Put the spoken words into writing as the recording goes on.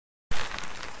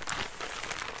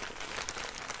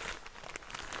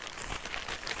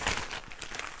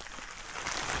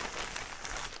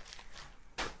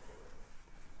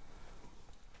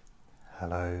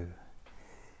hello,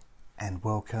 and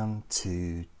welcome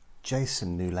to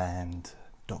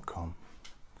jasonnewland.com.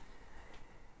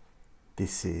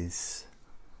 This is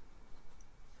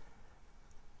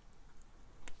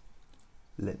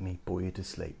Let Me Bore You to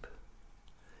Sleep,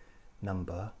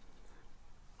 number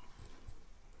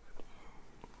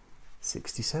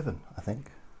 67, I think.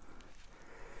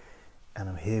 And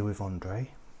I'm here with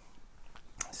Andre.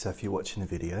 So if you're watching the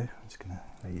video, I'm just going to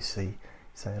let you say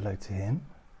hello to him.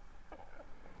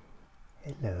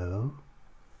 Hello.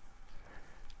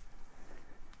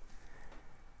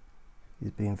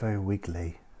 He's being very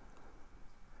wiggly.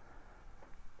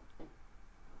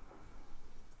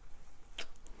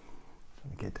 Let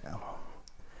me get down.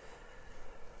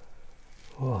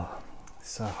 Oh,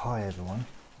 so hi everyone.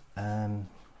 I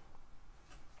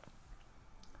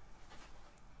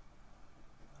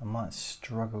might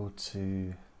struggle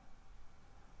to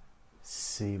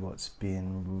see what's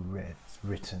being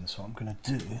written, so what I'm going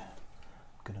to do,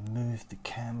 I'm going to move the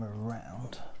camera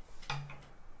around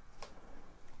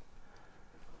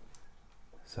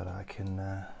so that I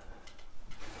can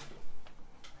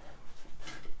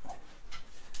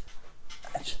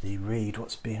actually read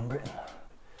what's being written.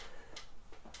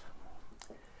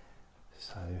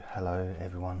 So hello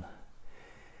everyone.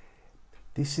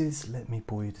 This is Let Me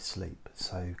Bore You to Sleep.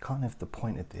 So kind of the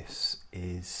point of this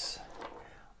is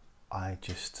I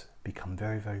just become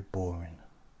very, very boring.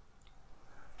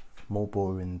 More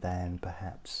boring than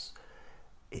perhaps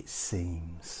it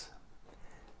seems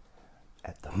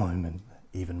at the moment,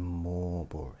 even more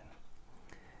boring.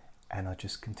 And I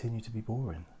just continue to be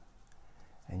boring.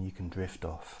 And you can drift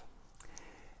off.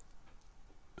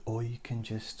 Or you can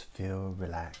just feel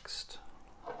relaxed.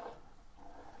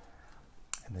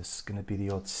 And there's going to be the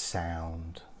odd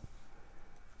sound,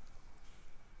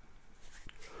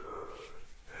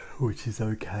 which is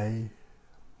okay.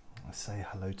 I say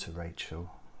hello to Rachel,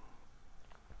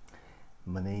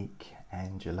 Monique,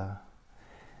 Angela,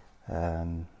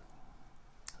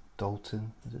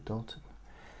 Dalton. Is it Dalton?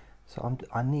 So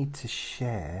I need to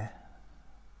share.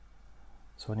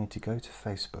 So I need to go to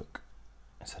Facebook.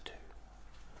 Yes, I do.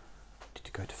 I need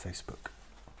to go to Facebook,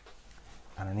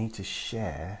 and I need to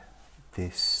share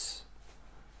this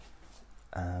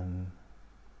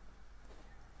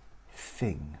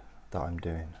thing that I'm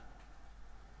doing,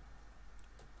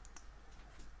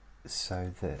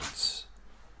 so that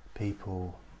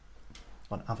people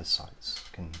on other sites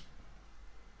can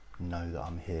know that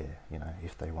I'm here, you know,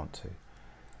 if they want to.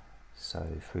 So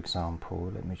for example,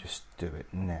 let me just do it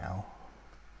now.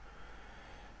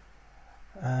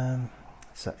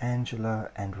 So Angela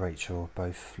and Rachel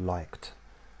both liked.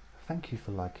 Thank you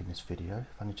for liking this video.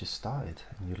 I've only just started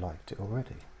and you liked it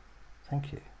already.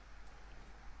 Thank you.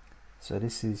 So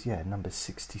this is, number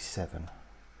 67.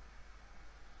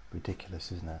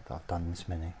 Ridiculous, isn't it, that I've done this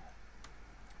many?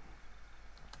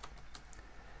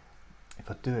 If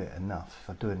I do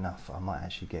enough, I might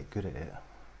actually get good at it.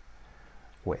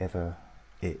 Whatever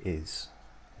it is,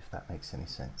 if that makes any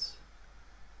sense.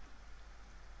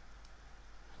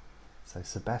 So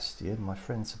Sebastian, my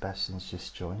friend Sebastian's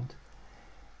just joined.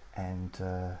 And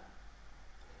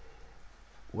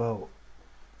well,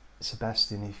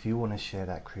 Sebastian, if you want to share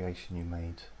that creation you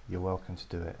made, you're welcome to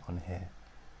do it on here.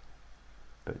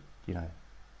 But you know,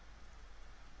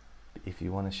 if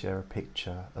you want to share a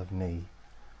picture of me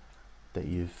that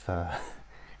you've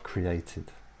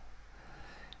created,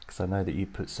 because I know that you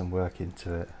put some work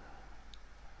into it.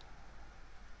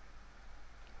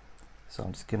 So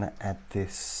I'm just going to add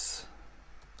this.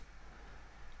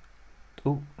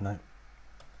 Oh no,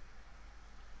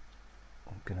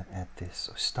 I'm going to add this.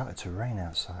 It started to rain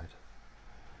outside.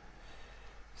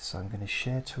 So I'm going to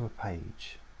share to a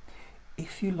page.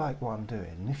 If you like what I'm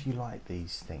doing, and if you like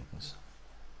these things,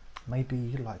 maybe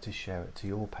you'd like to share it to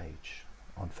your page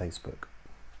on Facebook.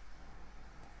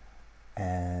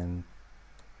 And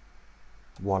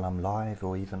while I'm live,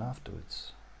 or even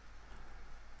afterwards,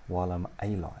 while I'm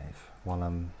alive, while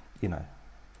I'm, you know.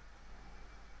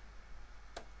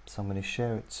 So I'm going to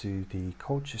share it to the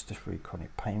Colchester Free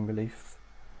Chronic Pain Relief.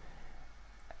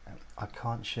 I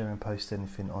can't share and post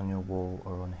anything on your wall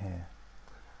or on here.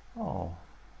 Oh,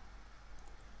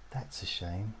 that's a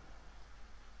shame.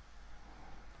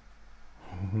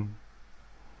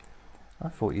 I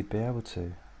thought you'd be able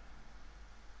to.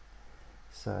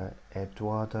 So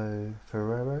Eduardo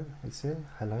Ferrero is here.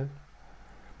 Hello.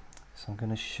 So I'm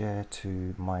going to share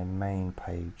to my main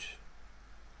page.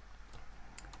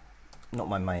 Not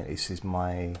my main, this is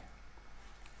my,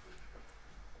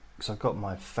 because I've got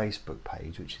my Facebook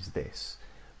page, which is this,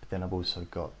 but then I've also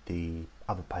got the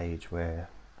other page where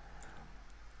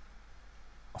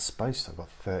I suppose I've got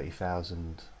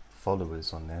 30,000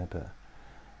 followers on there, but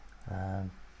I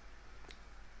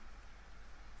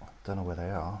don't know where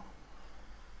they are.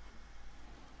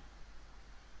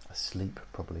 Asleep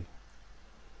probably.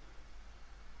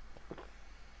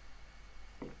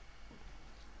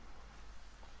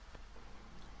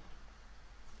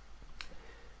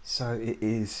 So it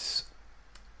is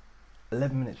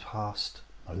 11 minutes past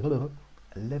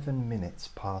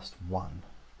 1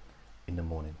 in the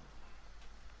morning.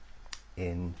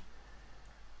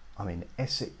 I'm in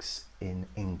Essex in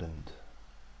England,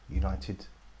 United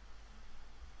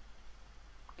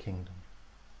Kingdom.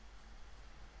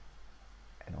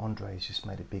 And Andre's just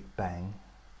made a big bang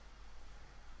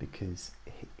because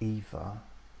he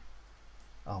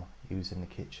was in the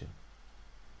kitchen,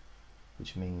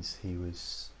 which means he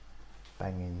was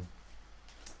banging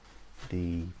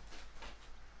he's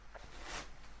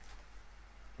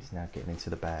now getting into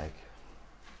the bag.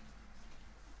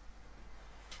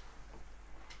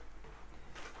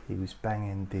 He was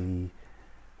banging the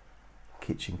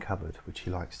kitchen cupboard, which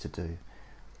he likes to do.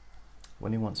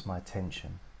 When he wants my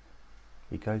attention,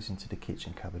 he goes into the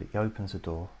kitchen cupboard, he opens the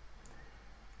door,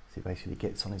 so he basically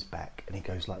gets on his back and he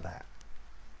goes like that.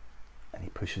 And he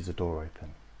pushes the door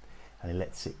open and he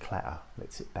lets it clatter,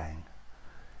 lets it bang.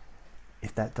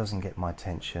 If that doesn't get my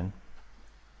attention,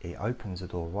 he opens the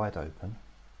door wide open,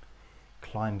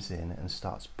 climbs in and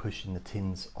starts pushing the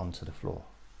tins onto the floor.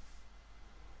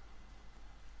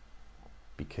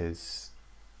 Because,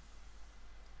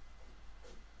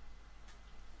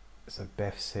 so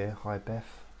Beth's here, hi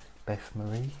Beth, Beth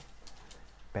Marie,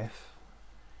 Beth.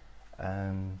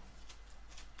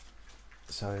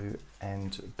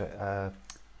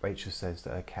 Rachel says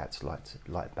that her cats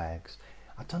like bags.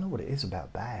 I don't know what it is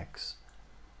about bags.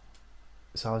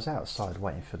 So I was outside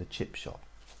waiting for the chip shop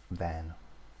van.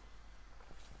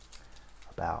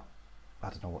 About, I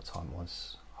don't know what time it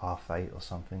was, 8:30 or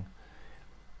something.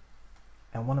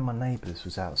 And one of my neighbours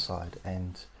was outside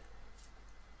and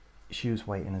she was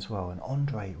waiting as well. And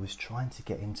Andre was trying to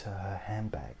get into her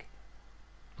handbag.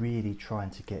 Really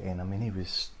trying to get in. I mean, he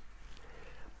was,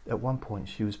 at one point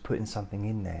she was putting something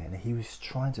in there and he was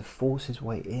trying to force his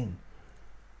way in.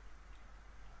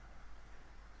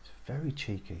 It's very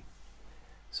cheeky.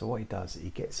 So what he does, he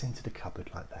gets into the cupboard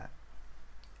like that.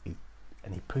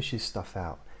 And he pushes stuff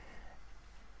out.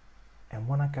 And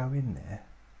when I go in there,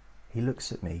 he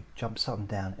looks at me, jumps up and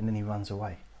down, and then he runs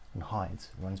away and hides,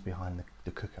 runs behind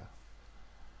the cooker.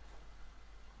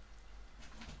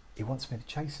 He wants me to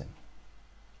chase him.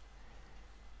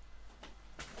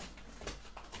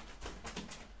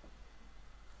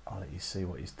 I'll let you see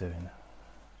what he's doing.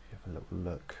 If you have a little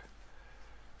look.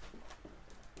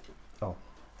 Oh.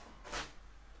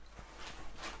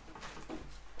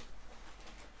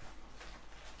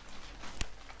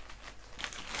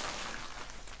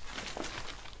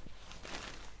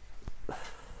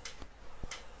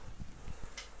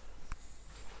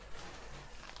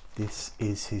 This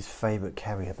is his favourite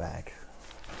carrier bag.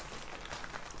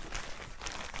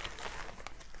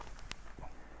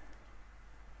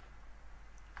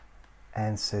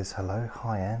 Anne says hello.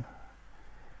 Hi Anne.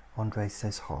 Andre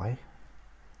says hi.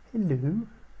 Hello.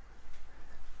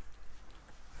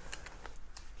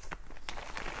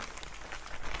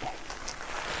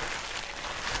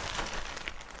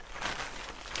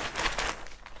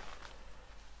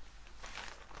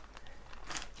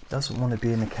 Doesn't want to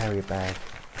be in the carrier bag.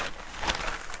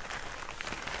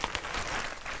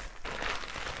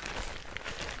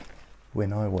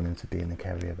 When I want him to be in the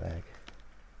carrier bag.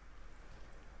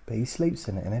 But he sleeps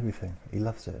in it and everything. He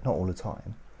loves it. Not all the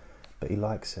time, but he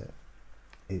likes it.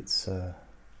 It's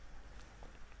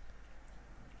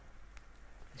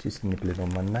just nibbling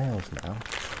on my nails now.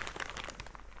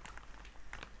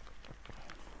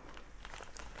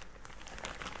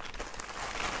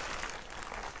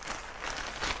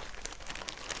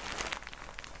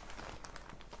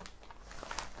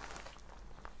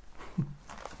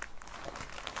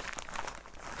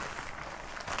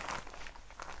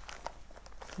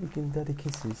 Give daddy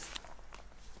kisses.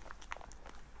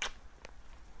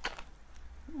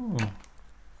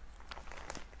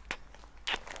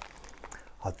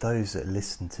 Are those that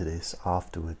listen to this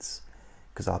afterwards,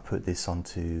 because I put this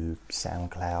onto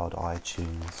SoundCloud,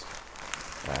 iTunes,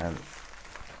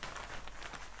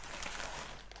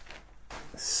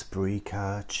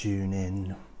 Spreaker,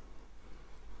 TuneIn.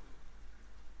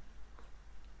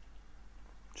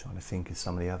 Trying to think of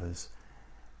some of the others.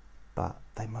 But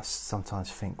they must sometimes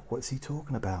think, what's he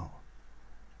talking about?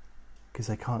 Because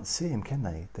they can't see him, can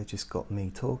they? They just got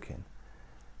me talking.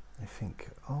 They think,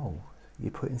 oh,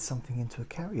 you're putting something into a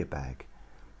carrier bag.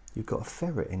 You've got a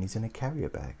ferret and he's in a carrier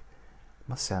bag. It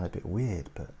must sound a bit weird,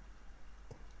 but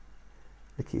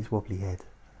Look at his wobbly head.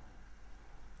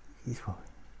 He's wobbly.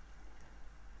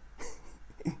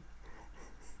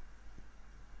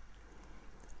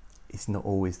 He's not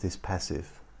always this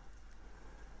passive.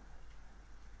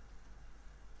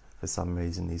 For some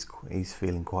reason he's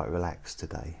feeling quite relaxed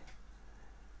today.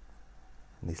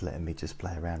 And he's letting me just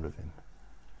play around with him.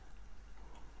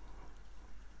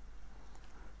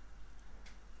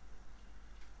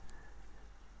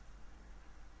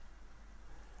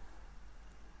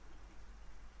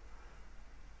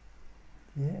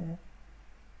 Yeah.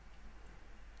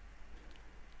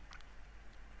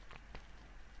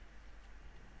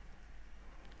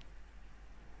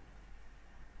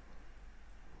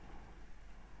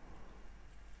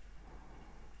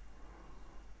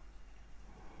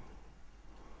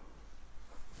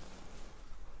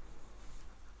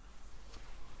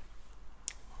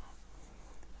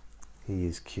 He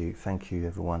is cute. Thank you,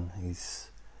 everyone. I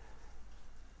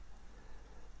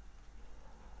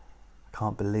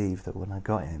can't believe that when I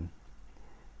got him,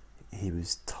 he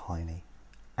was tiny,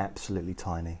 absolutely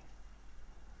tiny.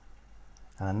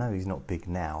 And I know he's not big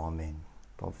now. I mean,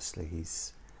 obviously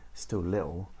he's still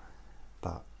little,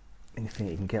 but anything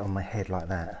he can get on my head like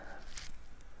that.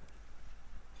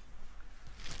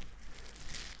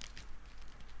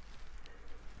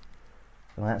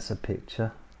 Well, that's a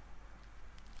picture.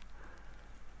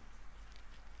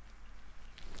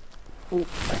 Ooh,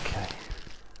 okay.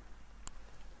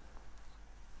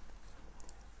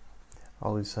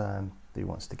 He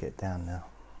wants to get down now.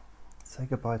 Say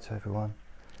goodbye to everyone.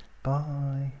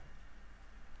 Bye.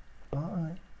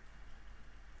 Bye.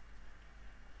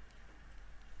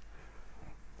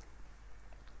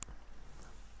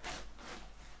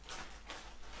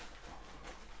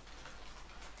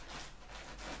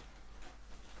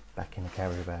 Back in the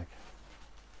carrier bag.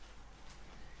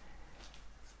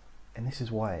 And this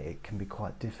is why it can be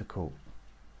quite difficult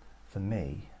for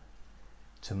me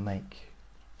to make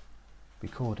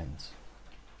recordings,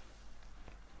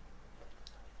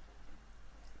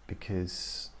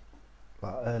 because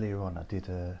like earlier on I did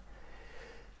a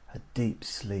deep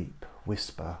sleep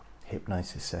whisper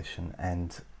hypnosis session,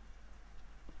 and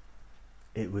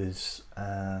it was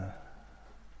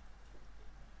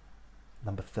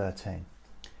number 13.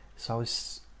 So I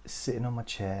was sitting on my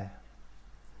chair,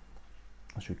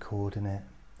 I was recording it,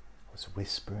 I was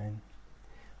whispering.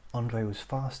 Andre was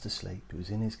fast asleep. He was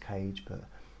in his cage, but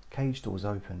cage door was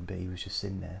open, but he was just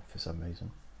in there for some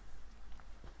reason.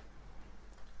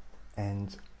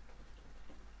 And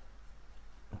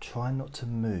I'm trying not to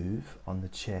move on the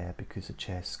chair because the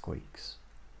chair squeaks.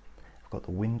 I've got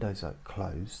the windows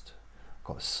closed. I've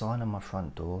got a sign on my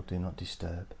front door, do not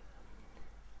disturb.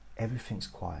 Everything's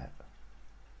quiet.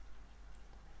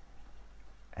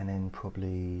 And then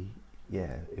probably,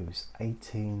 yeah, it was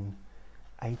 18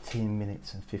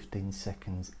 minutes and 15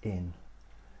 seconds in,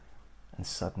 and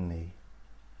suddenly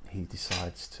he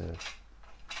decides to,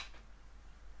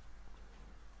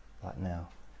 like now,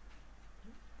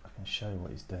 I can show you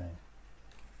what he's doing.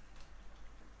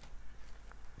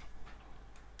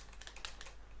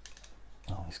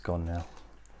 Oh, he's gone now.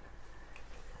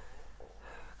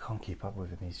 I can't keep up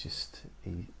with him.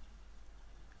 He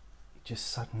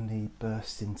just suddenly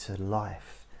bursts into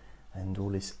life and all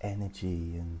this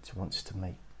energy, and wants to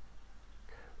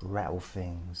rattle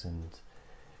things and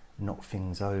knock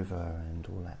things over and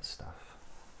all that stuff.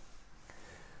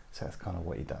 So that's kind of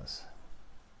what he does.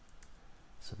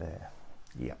 So there,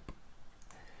 yep.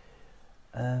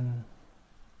 What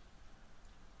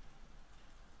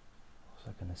was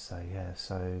I going to say? Yeah,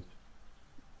 so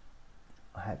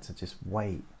I had to just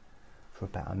wait for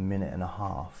about a minute and a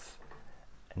half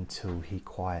until he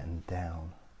quietened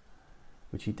down,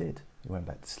 which he did. He went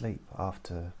back to sleep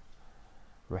after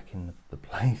wrecking the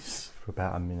place for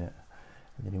about a minute,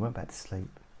 and then he went back to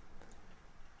sleep.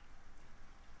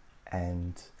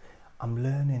 And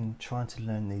I'm trying to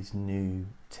learn these new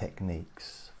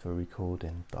techniques for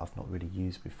recording that I've not really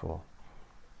used before.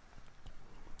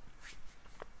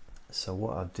 So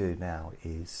what I do now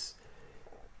is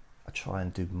I try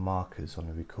and do markers on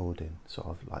the recording, sort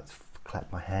of like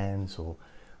clap my hands or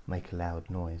make a loud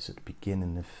noise at the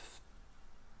beginning of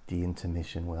the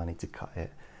intermission where I need to cut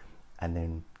it, and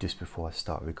then just before I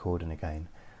start recording again.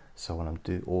 So when I'm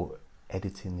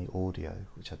editing the audio,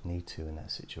 which I'd need to in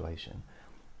that situation,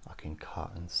 I can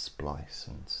cut and splice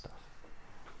and stuff.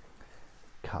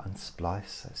 Cut and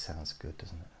splice, that sounds good,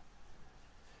 doesn't it?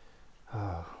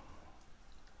 Oh.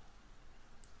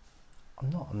 I'm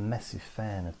not a massive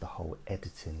fan of the whole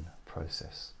editing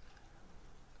process,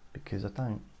 because I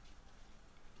don't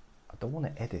want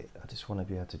to edit. I just want to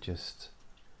be able to just,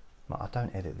 I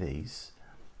don't edit the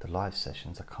live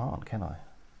sessions. I can't, can I?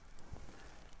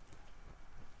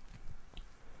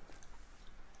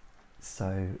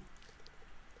 So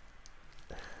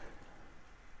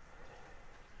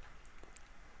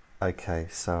okay,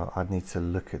 so I need to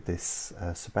look at this.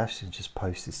 Sebastian just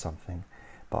posted something,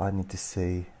 but I need to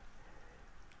see.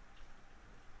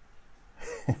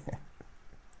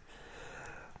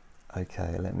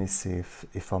 Okay, let me see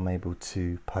if I'm able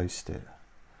to post it.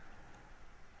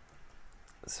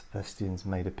 Sebastian's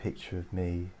made a picture of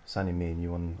me. It's only me and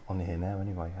you on here now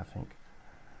anyway, I think.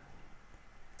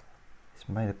 He's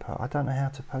made a I don't know how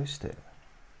to post it.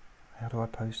 How do I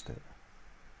post it?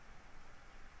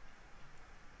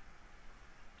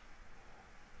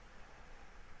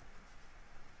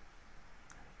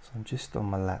 So I'm just on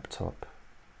my laptop.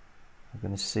 I'm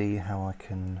going to see how I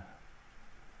can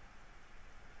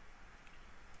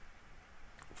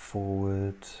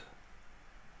forward.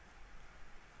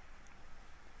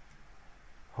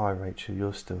 Hi Rachel,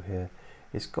 you're still here.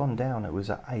 It's gone down, it was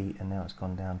at 8 and now it's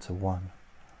gone down to 1.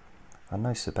 I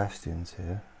know Sebastian's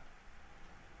here.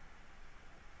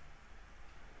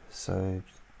 So,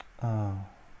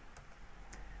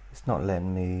 it's not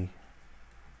letting me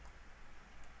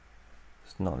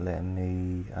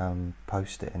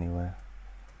post it anywhere.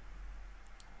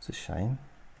 It's a shame.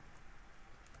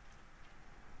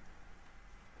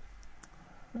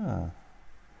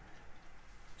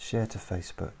 Share to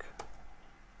Facebook.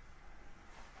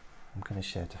 I'm going to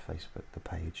share to Facebook the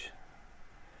page.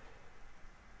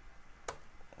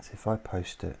 So if I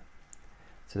post it,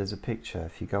 so there's a picture.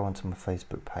 If you go onto my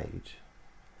Facebook page,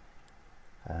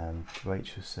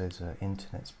 Rachel says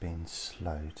internet's been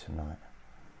slow tonight.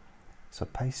 So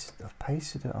I've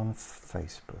pasted it on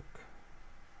Facebook.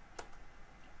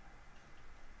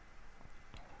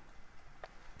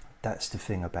 That's the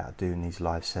thing about doing these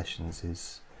live sessions,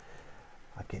 is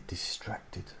I get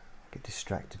distracted.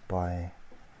 By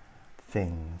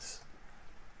things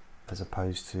as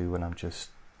opposed to when I'm just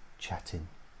chatting.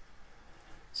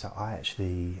 So I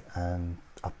actually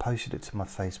I posted it to my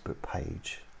Facebook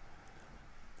page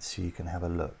so you can have a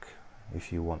look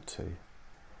if you want to.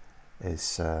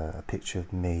 It's a picture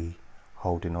of me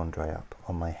holding Andre up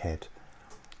on my head,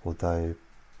 although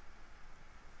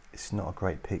it's not a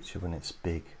great picture when it's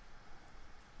big.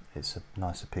 It's a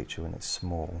nicer picture when it's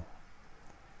small.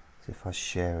 So if I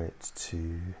share it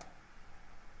to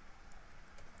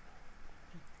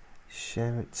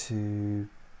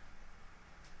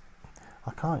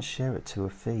I can't share it to a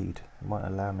feed. It won't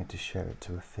allow me to share it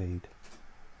to a feed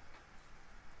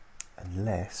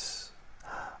unless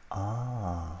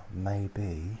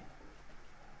maybe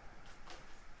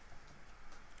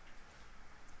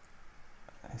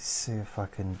let's see if I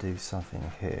can do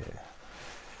something here.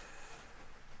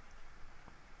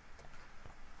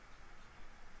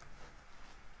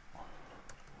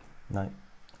 No,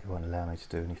 it won't allow me to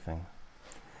do anything.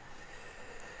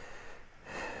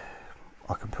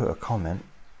 I can put a comment,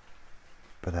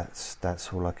 but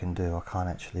that's all I can do. I can't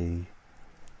actually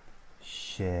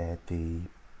share the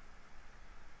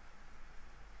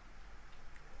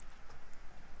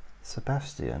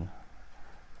Sebastian.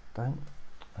 Don't.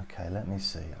 Okay, let me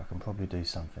see. I can probably do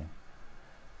something.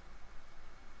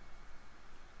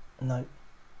 No,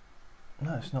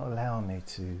 it's not allowing me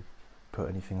to put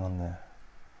anything on there.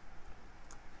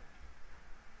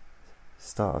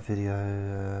 Start a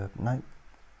video. No.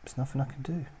 There's nothing I can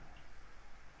do.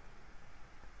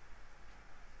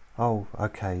 Oh,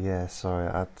 okay, yeah, sorry.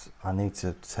 I need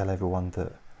to tell everyone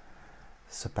that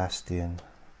Sebastian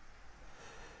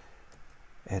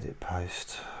edit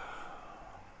post.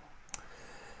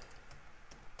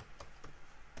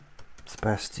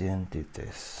 Sebastian did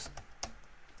this.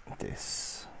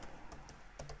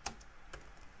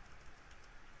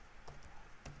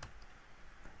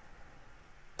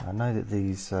 I know that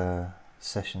these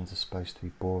sessions are supposed to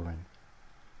be boring,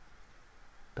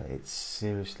 but it's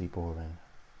seriously boring.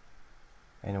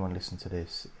 Anyone listen to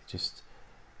this, it just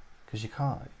because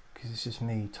it's just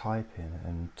me typing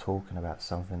and talking about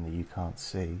something that you can't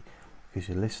see because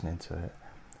you're listening to it.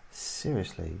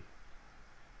 Seriously,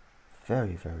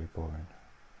 very, very boring.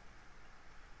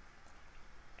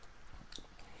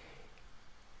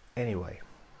 Anyway,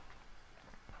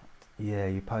 yeah,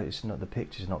 it's not, the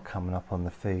picture's not coming up on the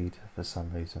feed for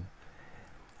some reason.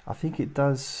 I think it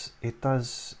does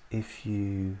if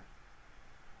you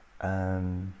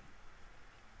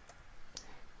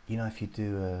you know, if you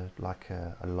do a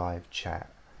live chat,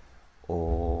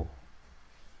 or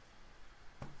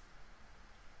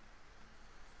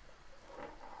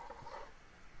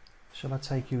shall I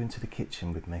take you into the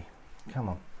kitchen with me? Come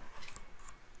on,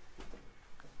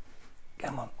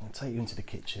 I'll take you into the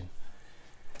kitchen.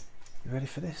 You ready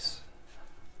for this?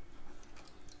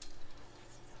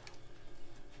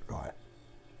 Right.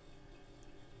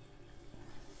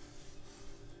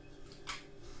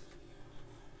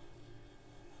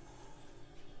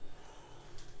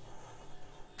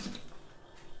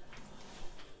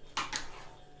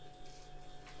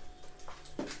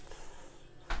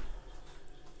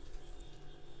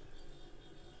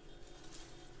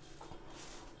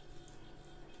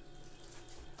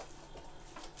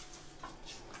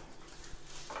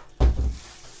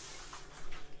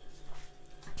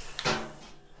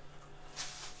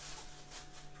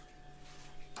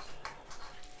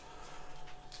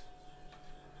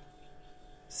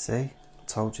 See? I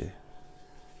told you.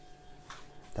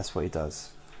 That's what he does.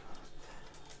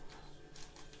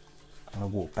 I'm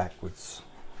going to walk backwards.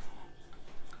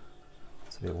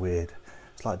 It's a bit weird.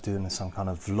 It's like doing some kind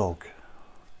of vlog,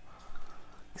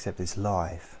 except it's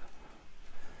live.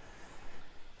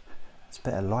 It's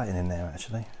better lighting in there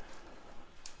actually.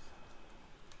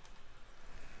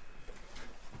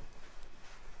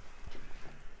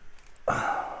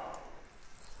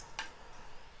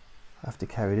 I have to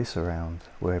carry this around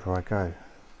wherever I go.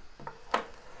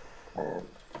 Oh,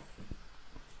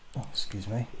 excuse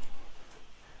me.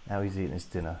 Now he's eating his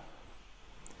dinner.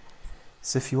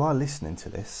 So if you are listening to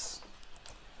this,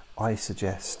 I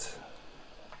suggest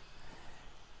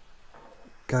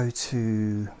go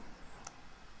to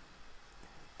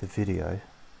the video,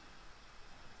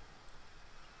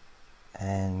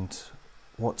 and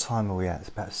what time are we at? It's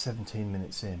about 17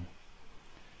 minutes in.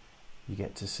 You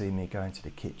get to see me go into the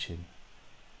kitchen,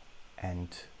 and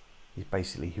he's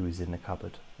basically who was in the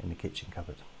cupboard, in the kitchen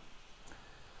cupboard.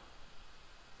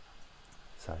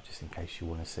 So just in case you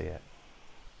want to see it,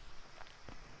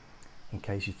 in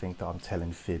case you think that I'm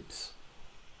telling fibs.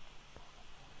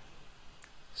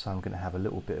 So I'm going to have a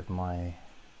little bit of my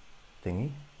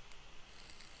thingy.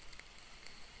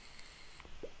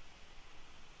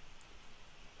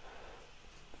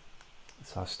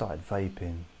 So I started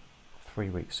vaping 3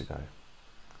 weeks ago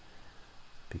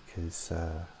because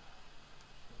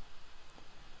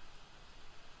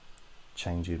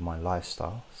changing my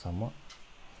lifestyle somewhat,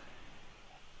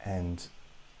 and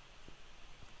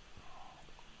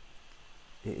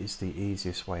it is the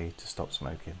easiest way to stop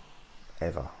smoking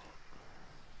ever.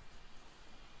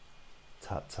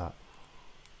 Tut tut.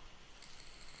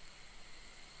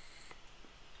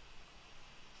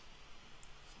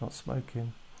 It's not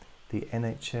smoking. The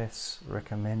NHS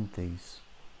recommend these.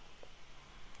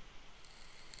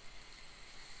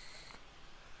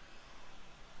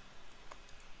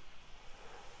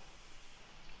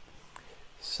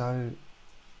 So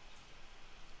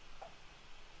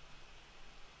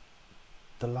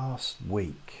the last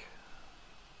week,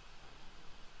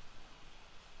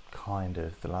 kind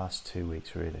of the last 2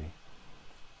 weeks really,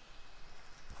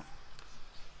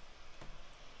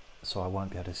 so I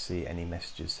won't be able to see any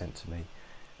messages sent to me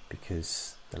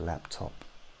because the laptop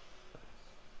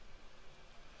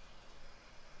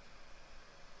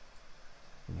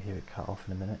you can hear it cut off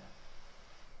in a minute.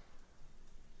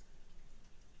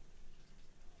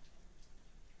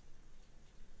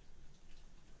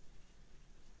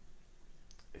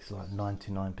 It's like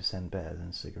 99% better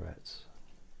than cigarettes.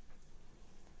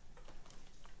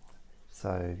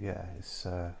 So yeah, it's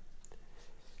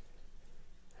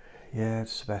yeah,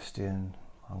 Sebastian,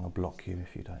 I'm gonna block you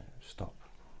if you don't stop.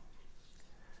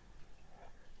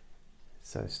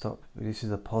 So stop. This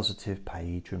is a positive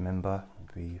page, remember?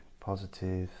 Be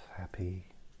positive, happy.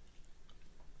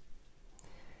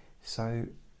 So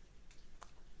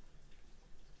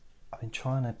I've been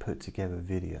trying to put together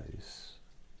videos.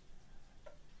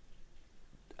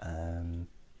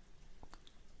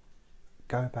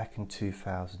 Going back in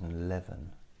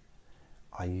 2011,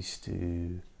 I used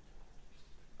to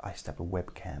have a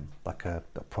webcam, like a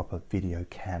proper video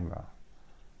camera,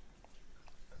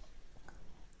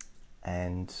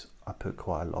 and I put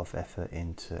quite a lot of effort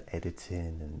into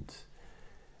editing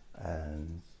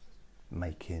and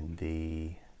making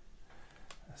the.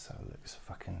 So it looks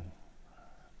fucking.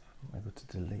 I'm able to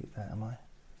delete that, am I?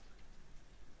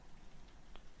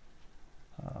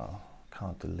 Oh,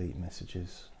 can't delete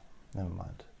messages. Never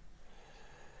mind.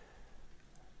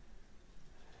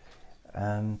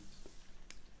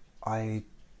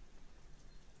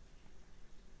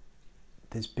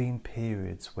 There's been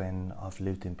periods when I've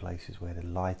lived in places where the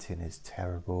lighting is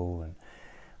terrible and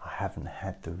I haven't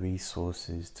had the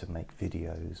resources to make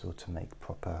videos or to make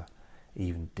proper,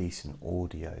 even decent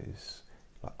audios,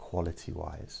 like quality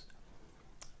wise.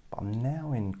 But I'm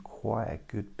now in quite a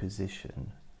good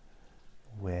position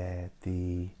where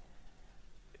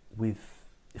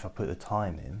if I put the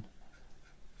time in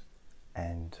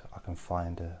and I can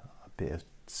find a bit of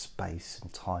space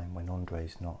and time when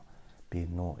Andre's not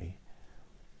being naughty,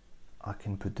 I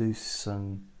can produce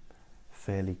some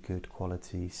fairly good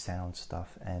quality sound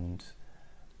stuff and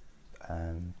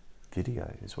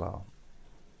video as well.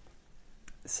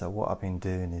 So what I've been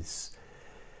doing is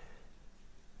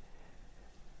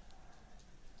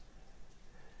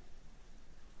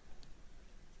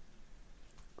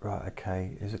right,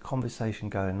 okay, there's a conversation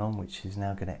going on which is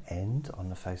now going to end on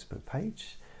the Facebook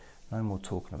page. No more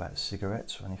talking about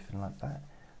cigarettes or anything like that.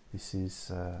 This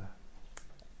is a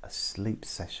sleep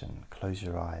session. Close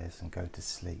your eyes and go to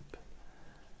sleep.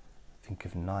 Think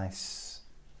of nice,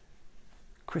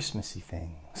 Christmassy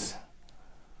things.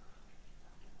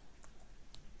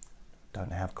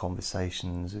 Don't have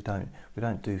conversations. We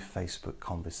don't do Facebook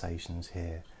conversations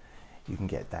here. You can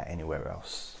get that anywhere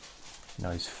else. You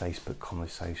know, those Facebook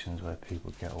conversations where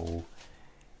people get all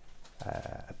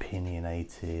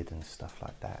opinionated and stuff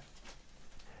like that.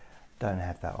 Don't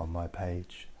have that on my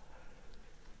page.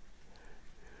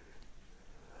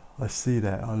 I see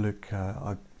that. I look.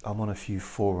 I'm on a few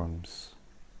forums,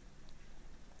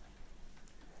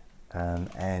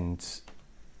 and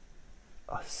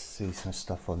I see some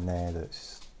stuff on there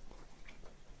that's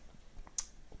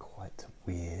quite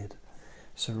weird.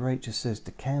 So Rachel says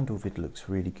the candle vid looks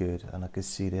really good, and I can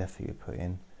see the effort you put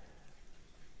in.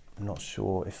 I'm not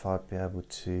sure if I'd be able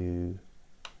to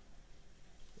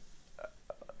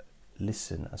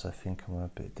listen, as I think I'm a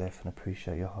bit deaf, and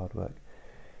appreciate your hard work.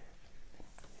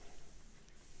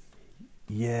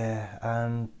 Yeah,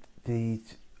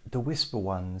 the whisper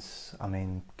ones, I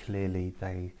mean, clearly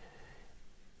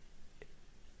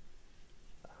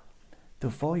the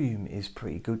volume is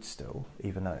pretty good still,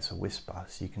 even though it's a whisper,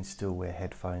 so you can still wear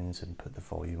headphones and put the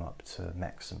volume up to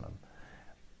maximum.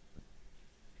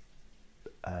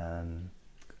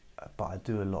 But I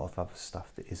do a lot of other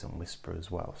stuff that isn't whisper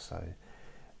as well, so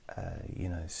you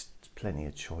know, it's plenty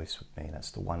of choice with me.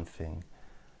 That's the one thing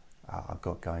I've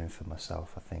got going for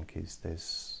myself, I think,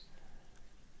 is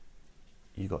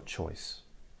you got choice.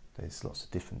 There's lots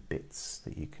of different bits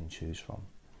that you can choose from.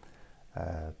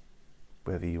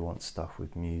 Whether you want stuff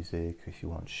with music, if you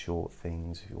want short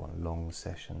things, if you want long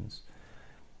sessions.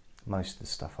 Most of the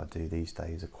stuff I do these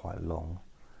days are quite long.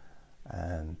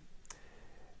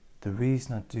 The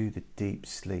reason I do the deep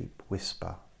sleep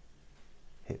whisper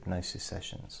hypnosis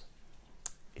sessions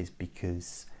is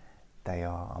because they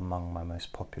are among my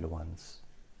most popular ones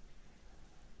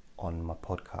on my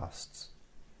podcasts.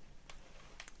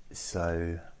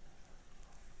 So,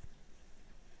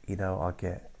 you know, I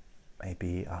get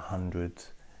maybe 100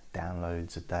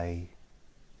 downloads a day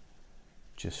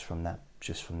just from them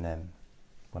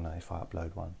if I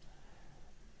upload one.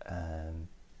 And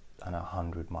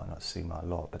 100 might not seem like a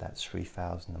lot, but that's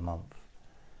 3,000 a month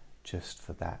just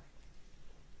for that,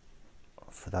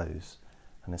 for those,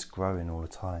 and it's growing all the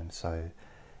time. So,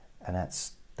 and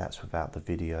that's without the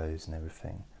videos and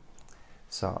everything.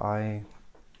 So I'm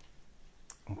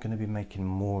going to be making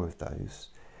more of those.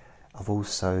 I've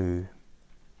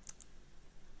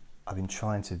been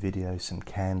trying to video some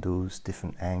candles,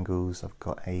 different angles. I've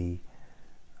got if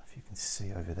you can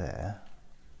see over there.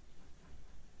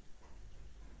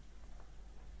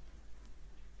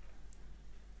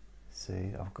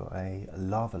 See, I've got a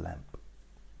lava lamp.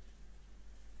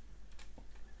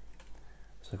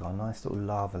 So I've got a nice little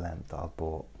lava lamp that I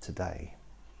bought today,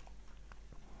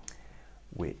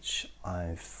 which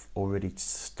I've already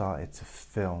started to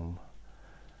film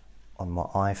on my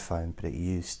iPhone, but it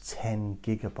used 10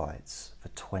 gigabytes for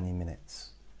 20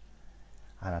 minutes.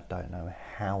 And I don't know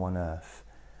how on earth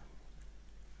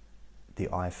the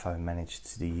iPhone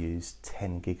managed to use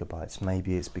 10 gigabytes.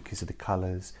 Maybe it's because of the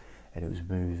colours and it was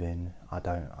moving.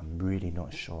 I'm really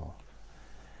not sure.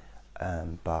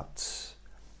 But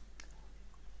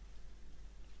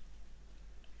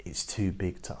it's too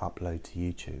big to upload to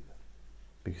YouTube,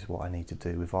 because what I need to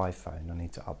do with iPhone, I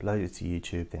need to upload it to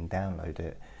YouTube, then download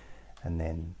it, and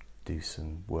then do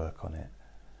some work on it,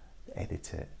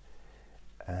 edit it.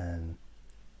 And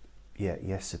yeah,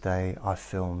 yesterday I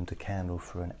filmed a candle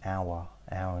for an hour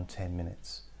and 10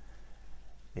 minutes.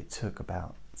 It took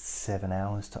about 7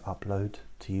 hours to upload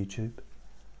to YouTube,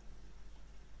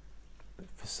 but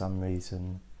for some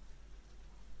reason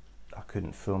I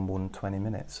couldn't film more than 20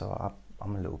 minutes, so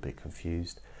I'm a little bit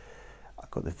confused.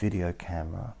 I've got the video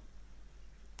camera,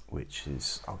 which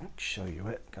is, I'll show you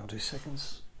it, go 2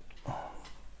 seconds.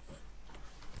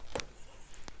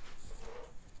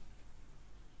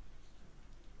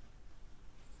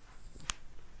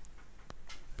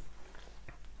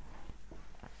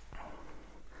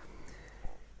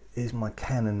 Is my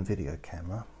Canon video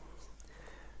camera.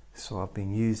 So I've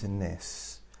been using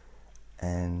this,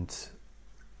 and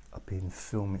I've been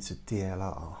filming. It's a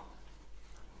DLR.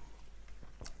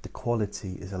 The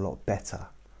quality is a lot better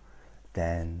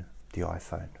than the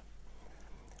iPhone.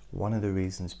 One of the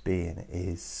reasons being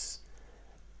is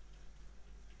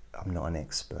I'm not an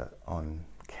expert on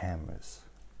cameras.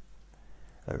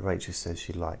 Rachel says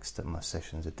she likes that my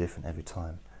sessions are different every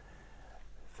time.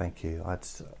 Thank you. I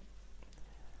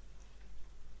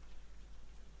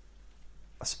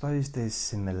suppose there's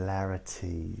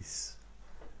similarities,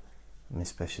 and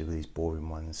especially with these boring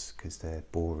ones, because they're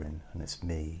boring and it's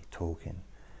me talking.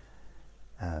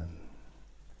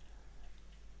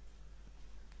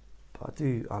 But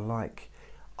I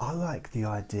I like the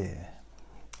idea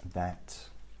that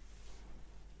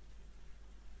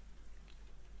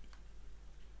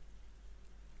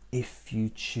if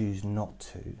you choose not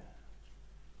to,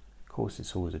 of course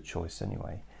it's always a choice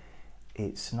anyway,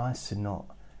 it's nice to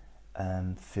not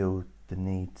feel the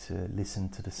need to listen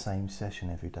to the same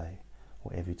session every day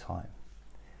or every time.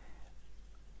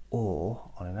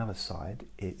 Or on another side,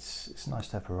 it's nice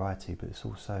to have variety, but it's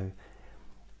also,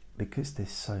 because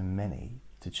there's so many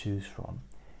to choose from,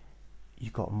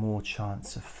 you've got more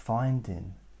chance of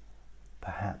finding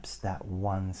perhaps that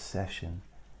one session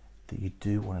that you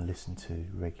do want to listen to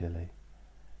regularly,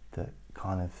 that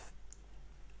kind of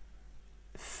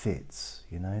fits,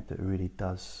 you know, that really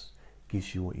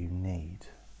gives you what you need.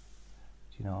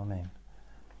 Do you know what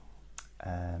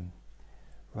I mean?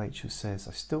 Rachel says,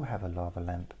 I still have a lava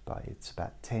lamp, but it's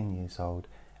about 10 years old.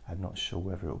 I'm not sure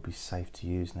whether it will be safe to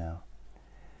use now.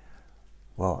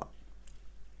 Well,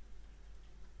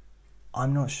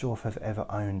 I'm not sure if I've ever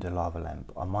owned a lava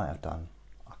lamp. I might have done.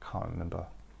 I can't remember.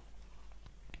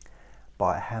 But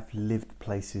I have lived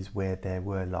places where there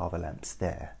were lava lamps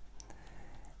there.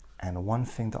 And one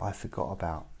thing that I forgot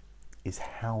about is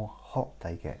how hot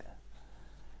they get.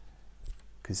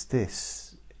 Because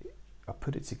this, I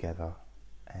put it together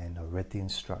and I read the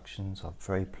instructions. I'm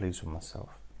very pleased with myself.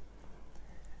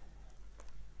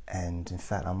 And in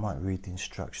fact, I might read the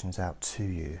instructions out to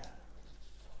you.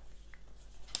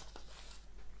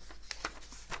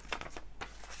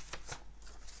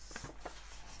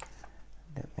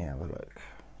 Let me have a look.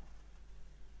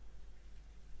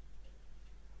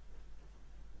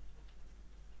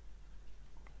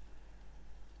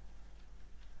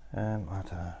 I don't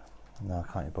know. No,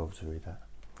 I can't be bothered to read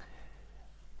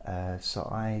that. So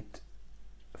I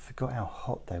forgot how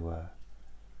hot they were.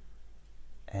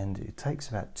 And it takes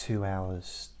about 2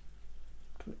 hours,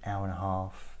 hour and a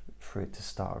half for it to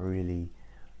start really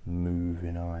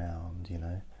moving around, you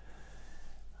know.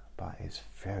 But it's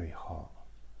very hot.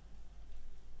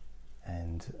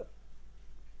 And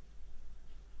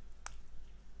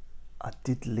I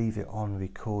did leave it on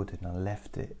recording. I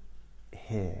left it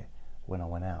here when I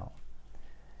went out.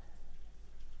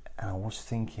 And I was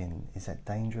thinking, is that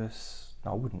dangerous?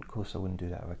 No, I wouldn't, of course I wouldn't do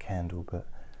that with a candle, but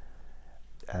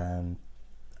I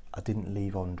didn't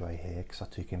leave Andre here because I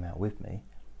took him out with me.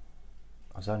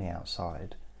 I was only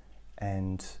outside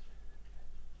and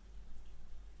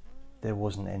there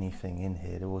wasn't anything in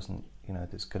here. There wasn't, you know,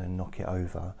 that's going to knock it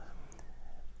over.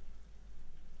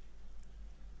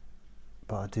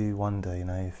 But I do wonder, you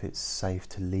know, if it's safe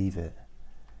to leave it.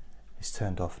 It's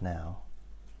turned off now,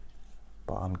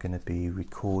 but I'm going to be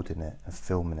recording it and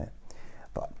filming it.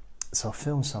 But so I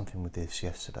filmed something with this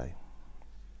yesterday.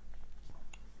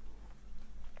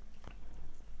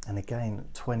 And again,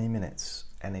 20 minutes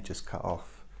and it just cut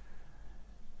off.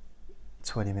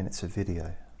 20 minutes of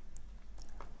video.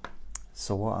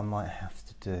 So what I might have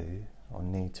to do, or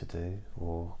need to do,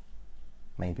 or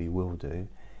maybe will do,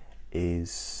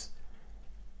 is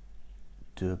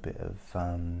do a bit of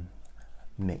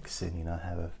mixing, you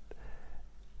know,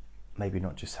 maybe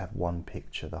not just have one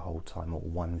picture the whole time or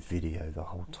one video the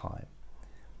whole time.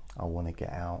 I want to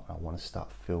get out, I want to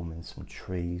start filming some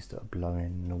trees that are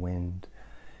blowing in the wind.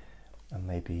 And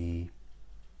maybe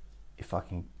if I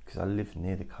can, because I live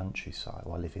near the countryside,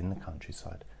 or I live in the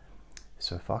countryside,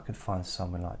 so if I could find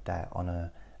somewhere like that on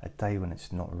a day when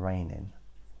it's not raining,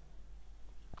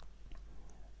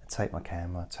 I take my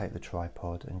camera, take the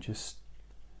tripod and just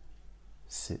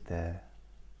sit there,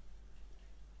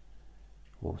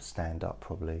 or stand up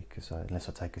probably, because unless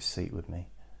I take a seat with me,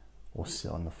 or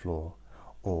sit on the floor,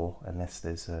 or unless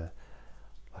there's a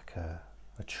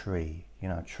tree, you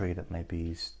know, a tree that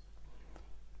maybe is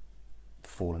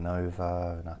fallen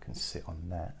over and I can sit on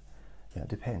that. You know, it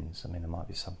depends. I mean, there might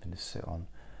be something to sit on.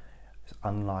 It's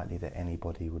unlikely that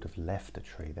anybody would have left a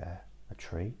tree there. A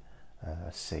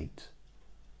seat,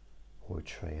 or a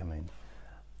tree. I mean,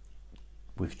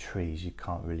 with trees you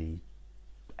can't really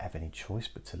have any choice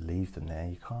but to leave them there.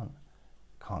 You can't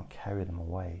carry them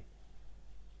away.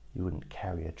 You wouldn't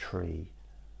carry a tree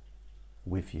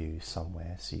with you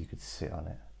somewhere so you could sit on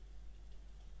it.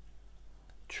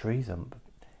 Trees are,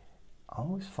 I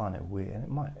always find it weird,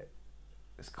 and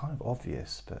it's kind of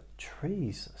obvious, but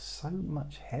trees are so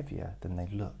much heavier than they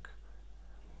look.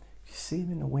 You see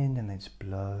them in the wind and they just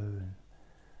blow,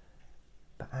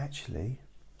 but actually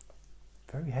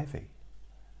very heavy.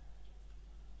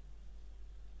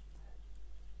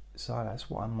 So that's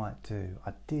what I might do.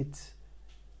 I did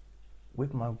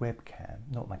with my webcam,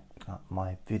 not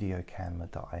my video camera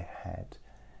that I had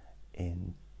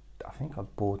in, I think I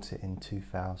bought it in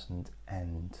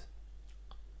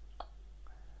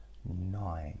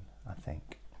 2009, I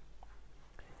think.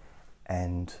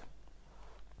 And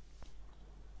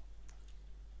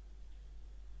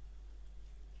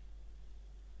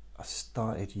I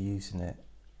started using it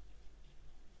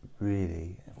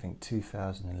really, I think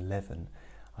 2011,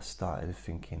 I started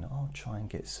thinking, oh, I'll try and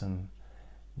get some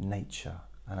nature.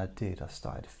 And I did. I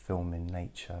started filming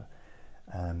nature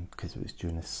because it was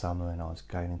during the summer and I was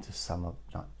going into summer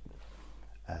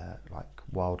like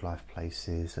wildlife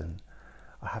places, and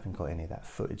I haven't got any of that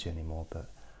footage anymore, but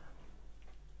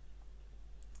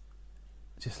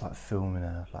just like filming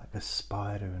like a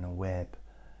spider in a web.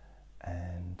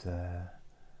 And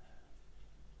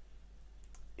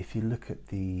if you look at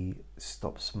the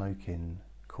stop smoking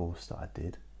course that I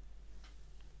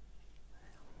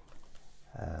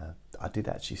did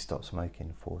actually stop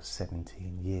smoking for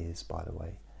 17 years, by the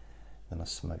way. Then I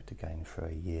smoked again for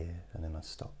a year and then I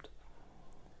stopped.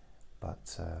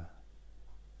 But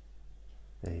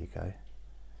there you go.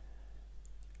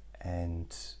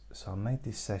 And so I made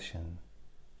this session.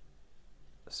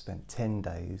 I spent 10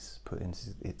 days putting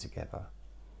it together,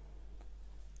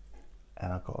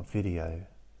 and I got a video,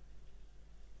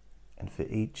 and for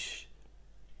each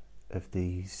of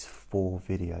these 4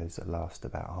 videos that last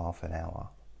about half an hour,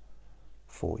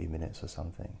 40 minutes or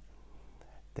something,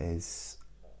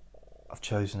 I've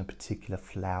chosen a particular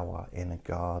flower in a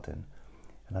garden,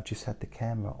 and I've just had the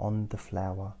camera on the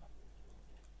flower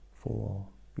for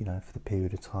the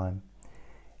period of time,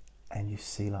 and you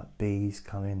see like bees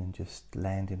coming and just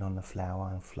landing on the flower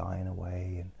and flying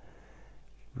away, and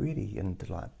really, and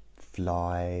like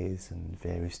flies and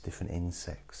various different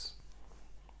insects.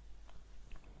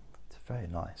 It's very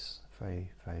nice,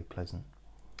 very, very pleasant.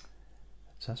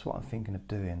 So that's what I'm thinking of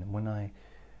doing. And when I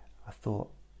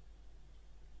thought,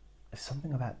 there's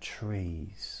something about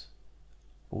trees.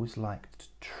 I've always liked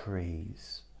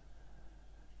trees.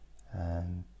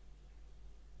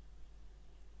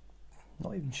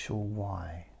 Not even sure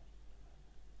why.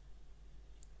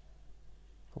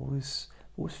 I've always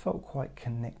felt quite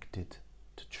connected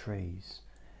to trees.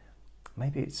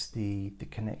 Maybe it's the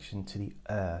connection to the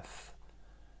earth,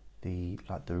 the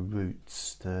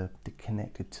roots, the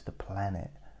connected to the planet.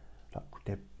 Like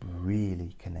they're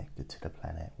really connected to the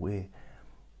planet. We're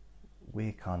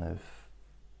kind of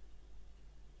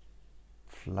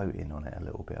floating on it a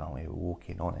little bit, aren't we? We're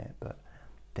walking on it, but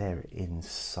they're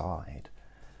inside.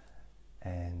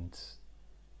 And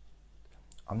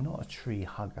I'm not a tree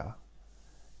hugger,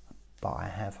 but I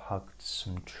have hugged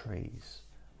some trees.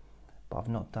 But I've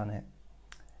not done it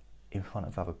in front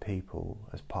of other people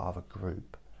as part of a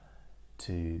group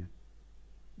to,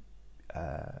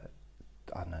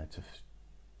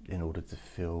 in order to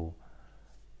feel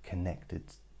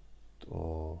connected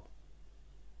or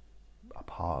a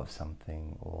part of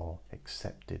something or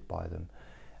accepted by them.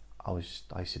 I used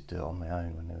to do it on my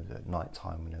own when it was at night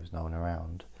time, when there was no one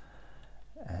around,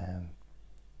 and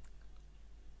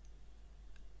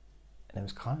it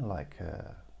was kind of like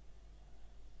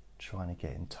trying to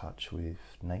get in touch with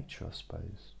nature, I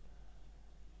suppose.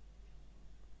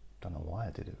 Don't know why I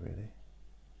did it really,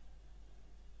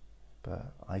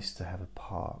 but I used to have a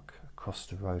park across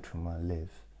the road from where I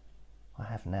live. I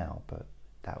have now, but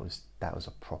that was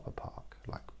a proper park,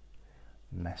 like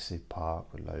massive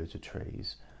park with loads of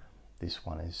trees. This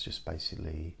one is just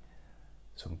basically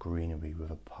some greenery with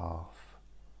a path.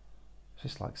 It's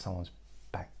just like someone's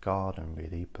back garden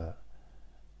really, but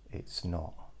it's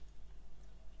not.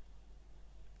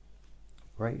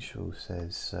 Rachel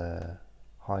says,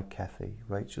 hi Kathy.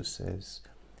 Rachel says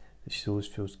that she always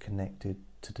feels connected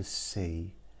to the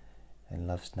sea and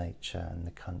loves nature and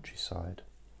the countryside.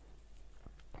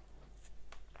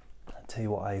 I'll tell you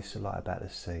what I used to like about the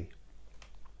sea,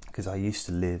 because I used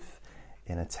to live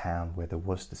in a town where there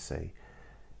was the sea.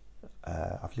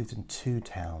 I've lived in 2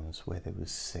 towns where there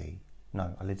was sea.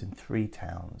 No, I lived in 3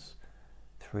 towns.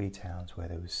 3 towns where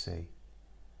there was sea.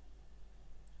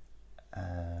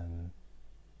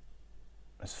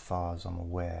 As far as I'm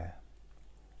aware.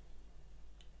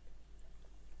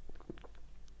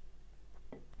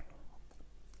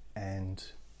 And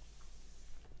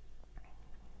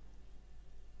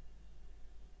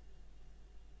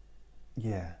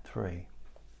yeah, 3.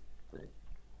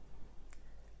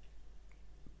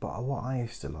 But what I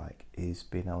used to like is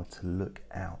being able to look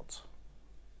out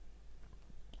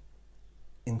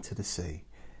into the sea,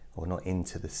 or not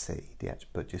into the sea,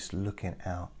 but just looking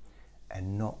out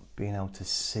and not being able to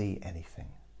see anything.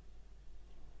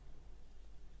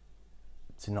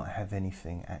 To not have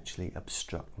anything actually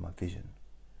obstruct my vision.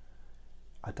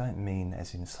 I don't mean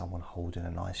as in someone holding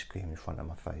an ice cream in front of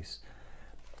my face.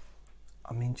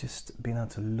 I mean just being able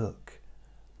to look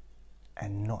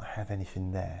and not have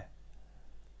anything there.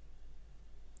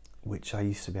 which I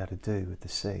used to be able to do with the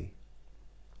sea.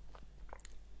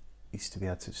 Used to be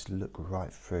able to just look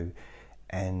right through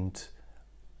and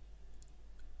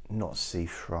not see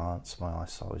France. My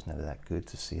eyesight was never that good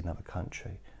to see another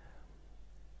country,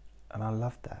 and I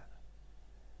loved that.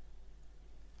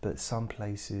 But some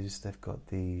places they've got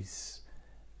these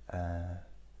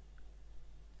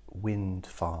wind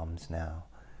farms now,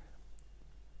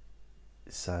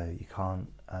 so you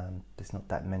can't, there's not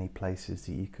that many places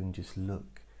that you can just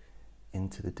look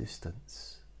into the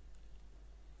distance,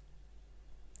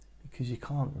 because you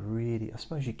can't really, I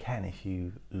suppose you can if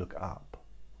you look up.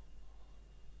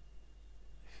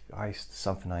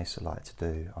 Something I used to like to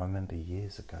do, I remember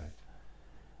years ago,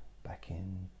 back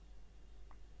in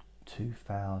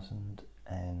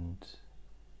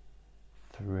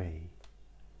 2003,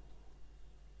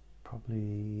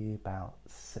 probably about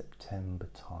September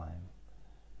time,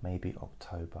 maybe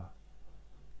October,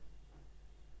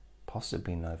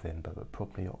 possibly November, but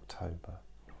probably October.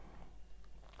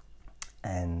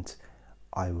 And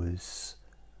I was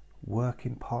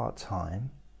working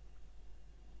part-time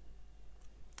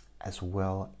as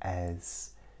well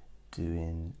as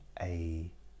doing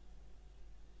a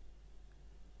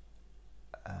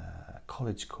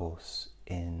college course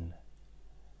in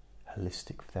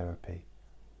holistic therapy.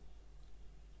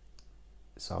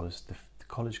 So the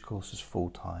college course was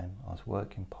full-time, I was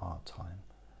working part-time,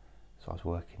 so I was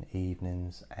working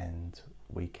evenings and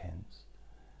weekends,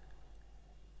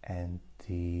 and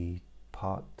the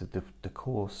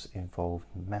course involved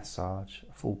massage,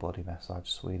 full body massage,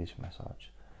 Swedish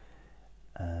massage,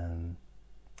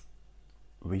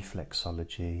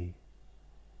 reflexology,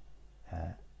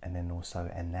 and then also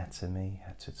anatomy.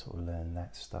 Had to sort of learn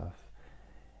that stuff,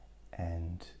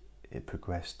 and it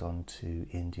progressed on to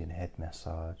Indian head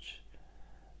massage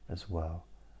as well.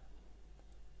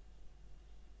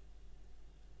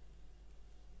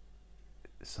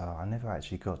 So I never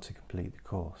actually got to complete the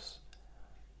course,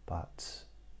 but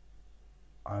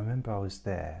I remember I was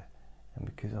there, and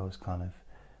because I was kind of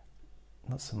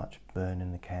not so much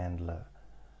burning the candle at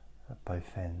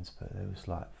both ends, but there was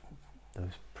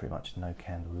pretty much no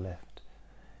candle left,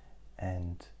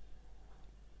 and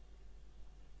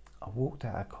I walked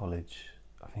out of college,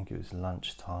 I think it was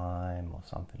lunchtime or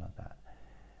something like that,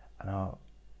 and I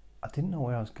didn't know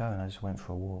where I was going. I just went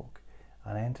for a walk,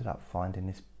 and I ended up finding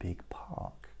this big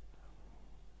park.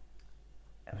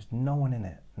 There was no one in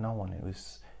it, no one. It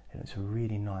was a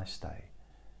really nice day.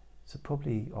 So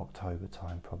probably October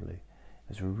time, probably. It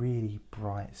was a really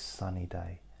bright, sunny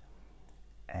day,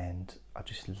 and I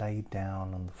just laid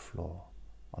down on the floor,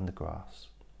 on the grass,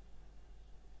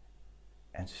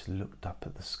 and just looked up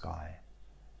at the sky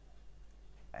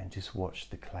and just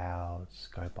watched the clouds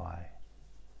go by.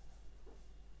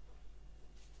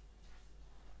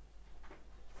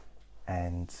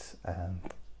 And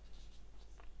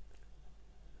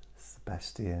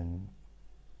Sebastian,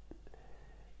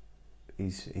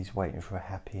 he's waiting for a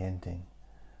happy ending.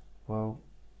 Well,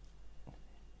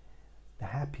 the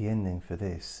happy ending for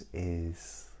this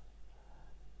is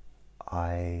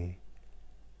I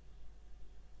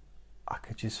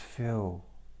could just feel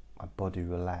my body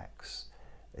relax,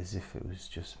 as if it was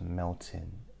just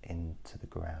melting into the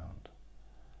ground.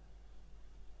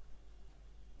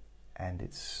 And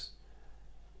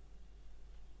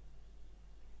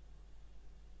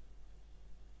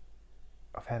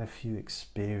I've had a few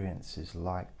experiences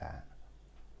like that,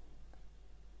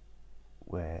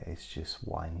 where it's just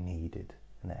what I needed,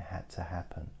 and it had to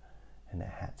happen, and it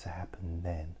had to happen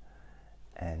then,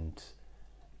 and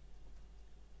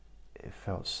it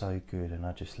felt so good, and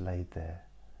I just laid there,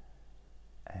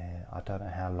 and I don't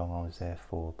know how long I was there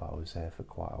for, but I was there for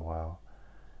quite a while,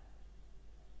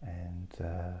 and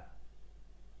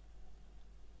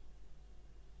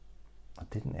I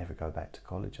didn't ever go back to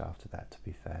college after that, to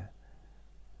be fair.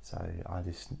 So I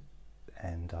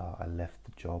left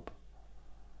the job,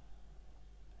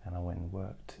 and I went and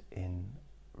worked in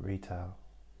retail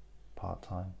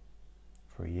part-time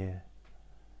for a year.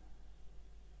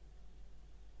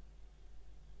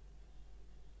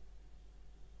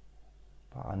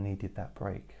 But I needed that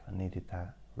break, I needed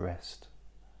that rest,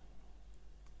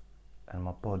 and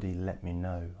my body let me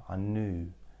know. I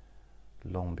knew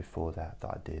long before that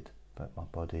I did, but my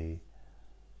body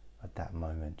at that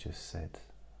moment just said,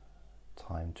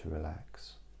 time to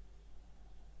relax.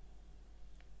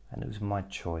 And it was my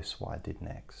choice what I did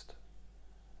next.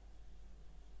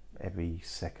 Every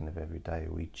second of every day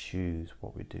we choose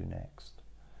what we do next,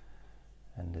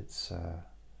 and it's a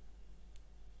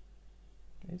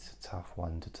tough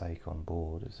one to take on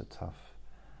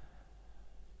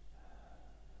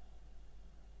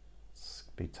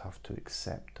be tough to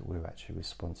accept that we're actually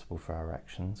responsible for our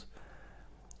actions.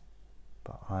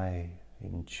 But I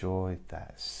enjoyed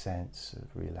that sense of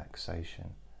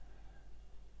relaxation,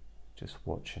 just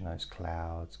watching those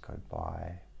clouds go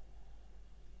by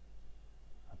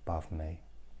above me.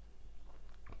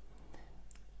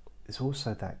 There's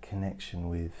also that connection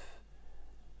with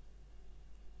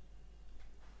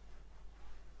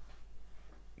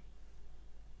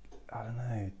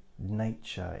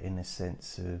nature, in a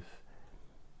sense of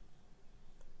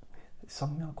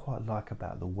something I quite like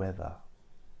about the weather.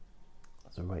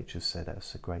 As Rachel said,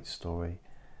 that's a great story.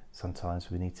 Sometimes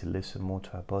we need to listen more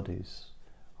to our bodies.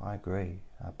 I agree,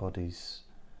 our bodies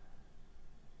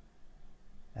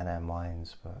and our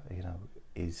minds, but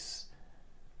is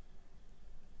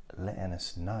letting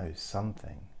us know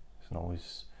something. It's not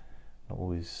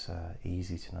always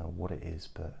easy to know what it is,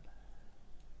 but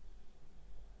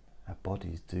our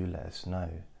bodies do let us know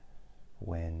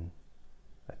when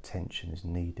attention is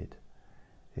needed.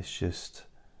 It's just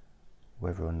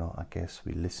whether or not, I guess,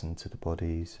 we listen to the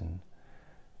bodies, and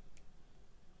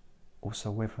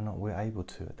also whether or not we're able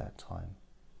to at that time.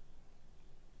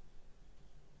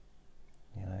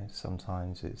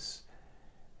 Sometimes it's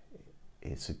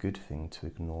a good thing to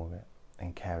ignore it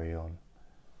and carry on,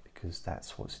 because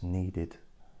that's what's needed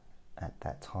at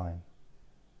that time,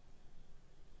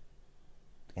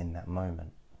 in that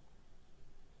moment.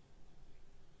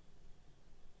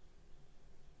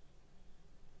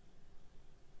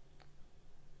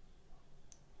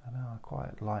 I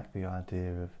quite like the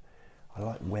idea of, I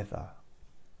like weather.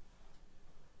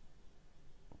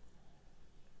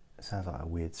 It sounds like a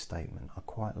weird statement. I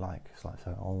quite like, it's like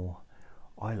saying, oh,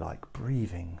 I like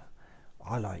breathing,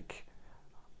 I like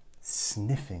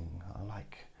sniffing, I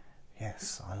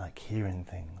like hearing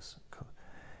things.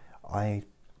 I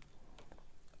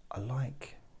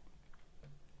like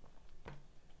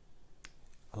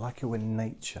it when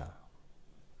nature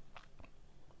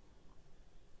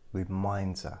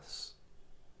reminds us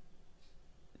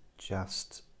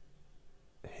just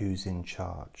who's in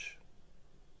charge,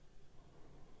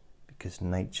 because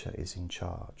nature is in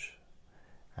charge,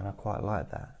 and I quite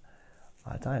like that.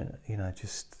 I don't,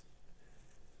 just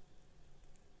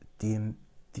the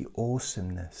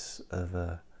awesomeness of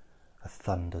a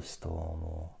thunderstorm,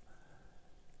 or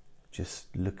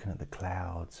just looking at the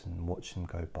clouds and watching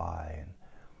them go by,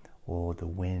 or the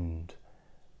wind.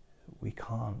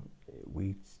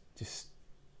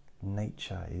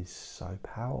 Nature is so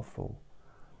powerful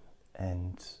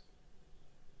and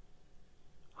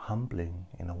humbling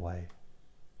in a way.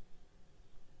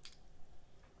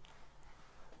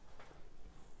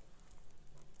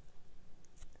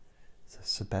 So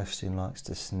Sebastian likes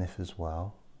to sniff as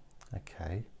well.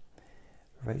 Okay.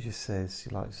 Rachel says she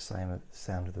likes the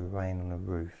sound of the rain on the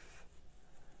roof,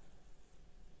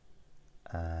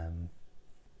 and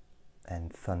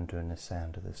thunder and the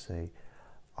sound of the sea.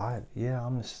 I'm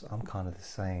kind of the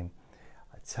same.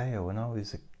 I tell you, when I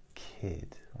was a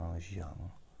kid, when I was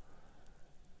young,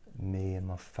 me and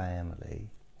my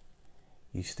family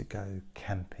used to go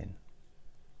camping,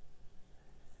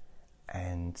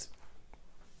 and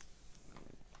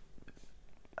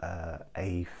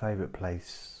a favourite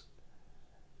place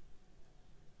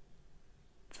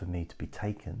for me to be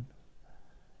taken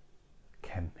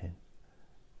camping,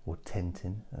 or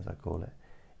tenting as I call it,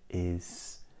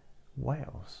 is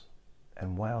Wales.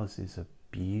 And Wales is a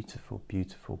beautiful,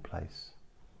 beautiful place.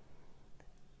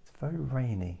 It's very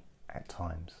rainy at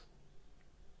times,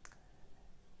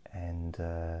 and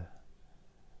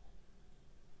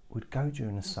we'd go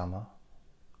during the summer,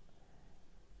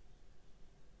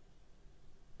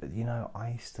 but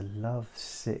I used to love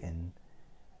sitting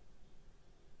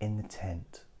in the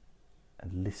tent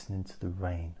and listening to the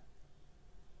rain,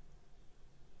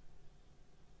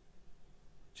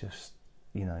 just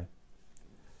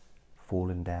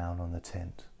falling down on the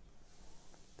tent,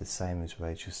 the same as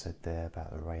Rachel said there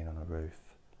about the rain on the roof.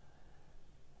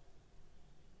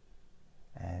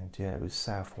 And yeah, it was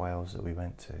South Wales that we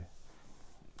went to,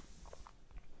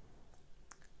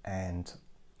 and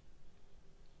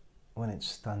when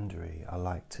it's thundery, I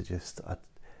like to just I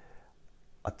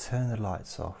turn the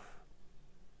lights off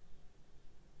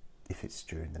if it's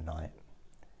during the night,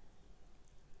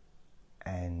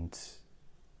 and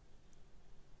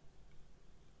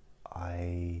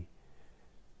I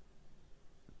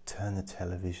turn the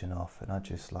television off, and I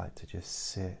just like to just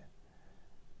sit.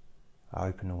 I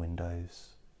open the windows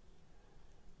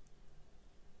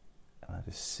and I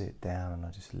just sit down and I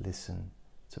just listen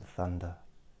to the thunder.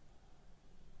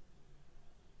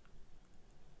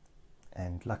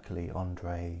 And luckily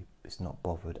Andre is not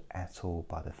bothered at all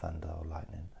by the thunder or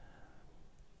lightning,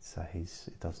 So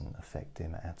it doesn't affect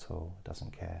him at all,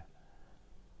 doesn't care.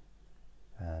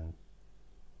 And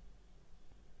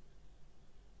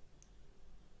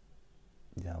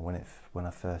you know, when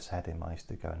I first had him, I used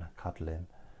to go and cuddle him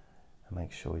and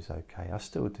make sure he's okay. I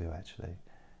still do, actually.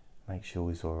 Make sure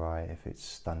he's alright if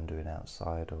it's thundering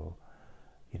outside or,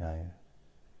 you know,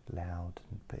 loud.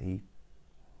 But he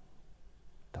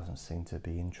doesn't seem to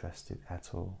be interested at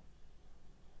all.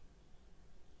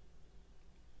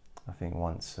 I think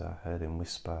once I heard him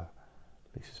whisper,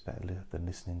 "This is better than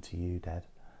listening to you, Dad."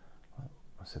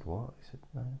 I said, "What?" He said,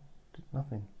 "No,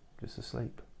 nothing, just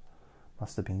asleep."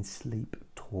 Must have been sleep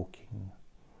talking.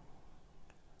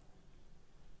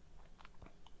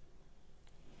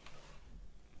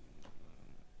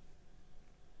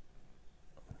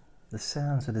 The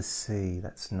sounds of the sea,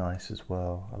 that's nice as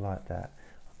well. I like that.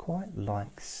 I quite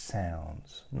like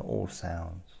sounds, not all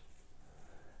sounds.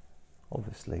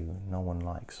 Obviously, no one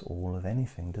likes all of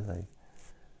anything, do they?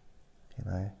 You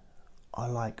know, I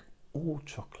like all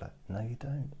chocolate. No, you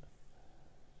don't.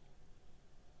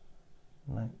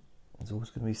 No, there's always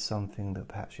going to be something that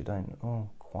perhaps you don't,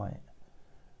 quite,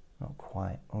 not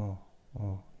quite, you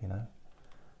know,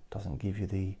 doesn't give you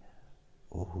the,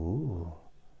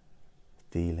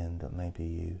 feeling that maybe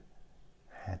you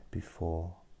had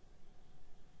before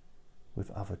with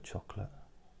other chocolate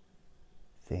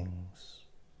things.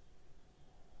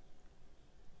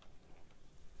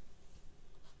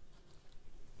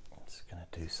 I'm just going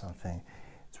to do something.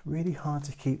 It's really hard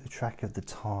to keep the track of the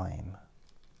time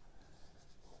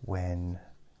when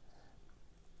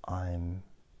I'm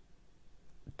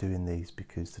doing these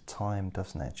because the time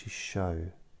doesn't actually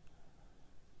show.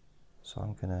 So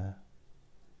I'm going to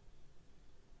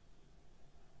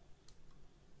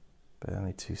bear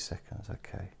me 2 seconds,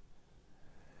 okay.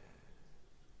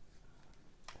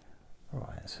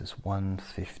 Alright, so it's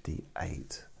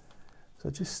 1:58.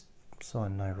 So just so I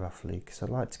know roughly, because I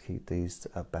like to keep these to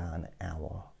about an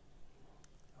hour.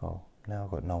 Oh, now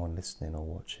I've got no one listening or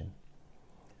watching.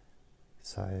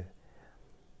 So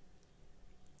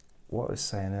what I was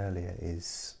saying earlier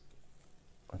is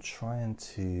I'm trying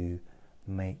to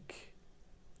make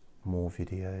more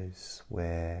videos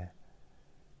where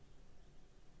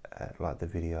like the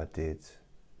video I did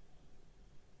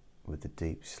with the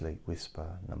Deep Sleep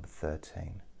Whisper, number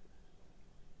 13.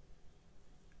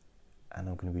 And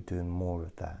I'm going to be doing more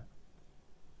of that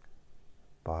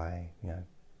by, you know,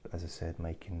 as I said,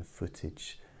 making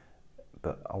footage.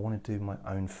 But I want to do my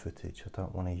own footage. I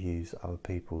don't want to use other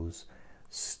people's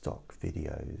stock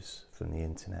videos from the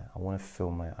internet. I want to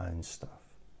film my own stuff.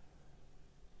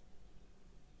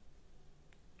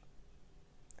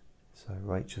 So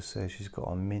Rachel says she's got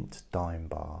a mint dime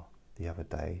bar the other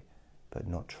day, but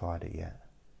not tried it yet.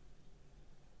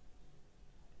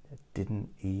 I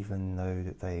didn't even know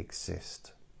that they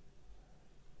exist.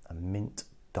 A mint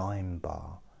dime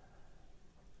bar.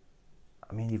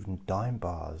 I mean, even dime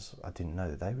bars, I didn't know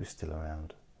that they were still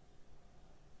around.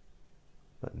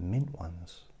 But mint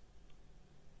ones.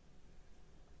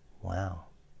 Wow.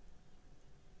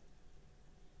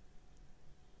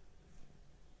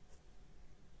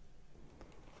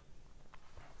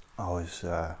 I was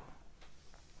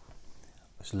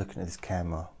looking at this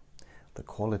camera. The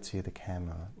quality of the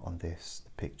camera on this, the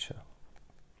picture,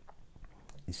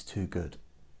 is too good.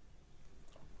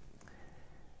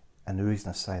 And the reason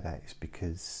I say that is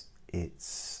because it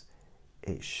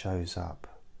shows up.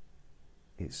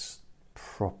 It's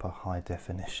proper high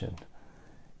definition.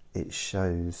 It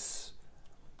shows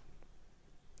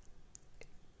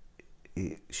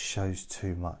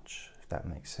too much, if that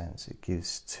makes sense. It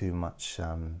gives too much.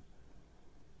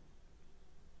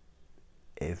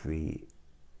 Every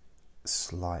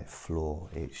slight flaw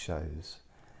it shows,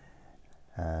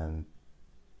 and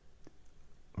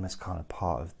that's kind of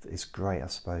part of. It's great, I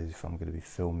suppose, if I'm going to be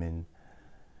filming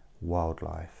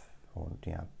wildlife or,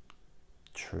 you know,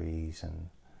 trees and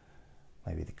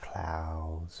maybe the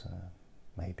clouds,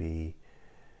 maybe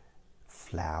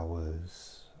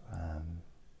flowers. I'm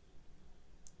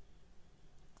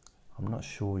not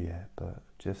sure yet, but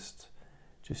just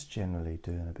generally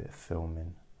doing a bit of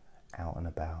filming out and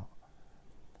about.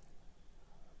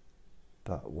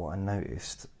 But what I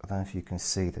noticed, I don't know if you can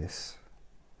see this,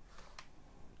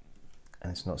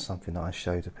 and it's not something that I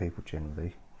show to people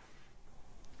generally.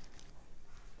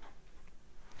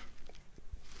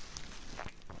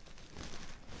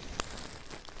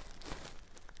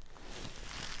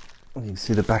 You can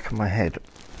see the back of my head.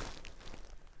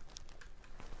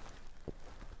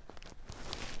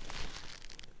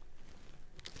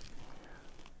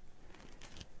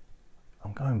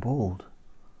 I'm going bald.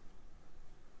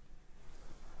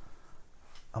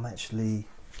 I'm actually,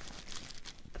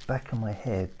 the back of my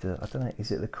head, I don't know,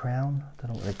 is it the crown? I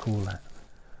don't know what they call that.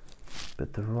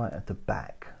 But the right at the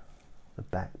back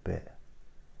bit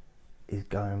is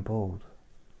going bald.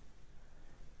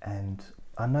 And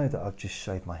I know that I've just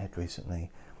shaved my head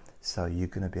recently, so you're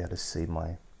going to be able to see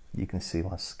you can see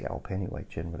my scalp anyway,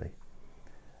 generally.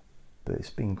 But it's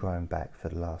been growing back for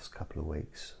the last couple of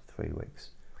weeks, 3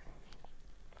 weeks.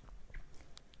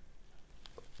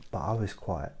 But I was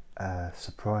quite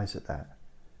surprised at that.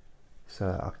 So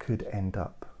I could end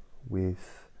up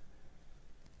with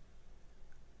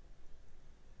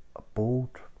a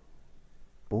bald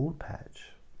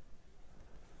patch.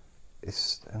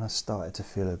 And I started to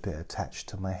feel a bit attached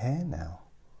to my hair now.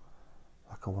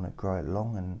 Like I want to grow it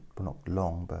long, and well, not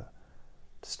long, but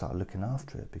to start looking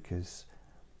after it, because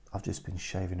I've just been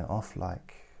shaving it off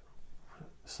like,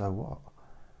 so what?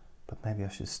 But maybe I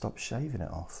should stop shaving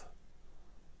it off.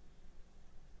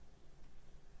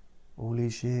 All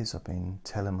these years I've been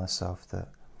telling myself that,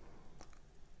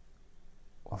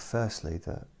 well, firstly,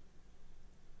 that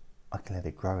I can let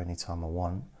it grow anytime I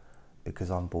want, because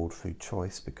I'm bald through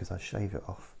choice, because I shave it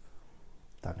off.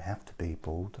 Don't have to be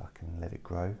bald, I can let it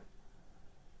grow,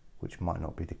 which might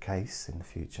not be the case in the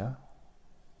future.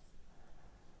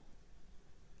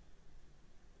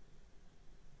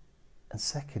 And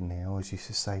secondly, I always used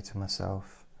to say to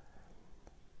myself,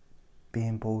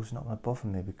 being bald's not going to bother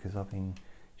me, because I've been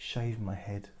shaving my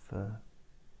head for,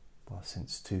 well,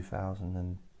 since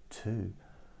 2002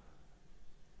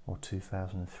 or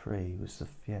 2003 was the,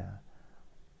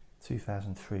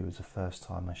 2003 was the first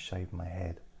time I shaved my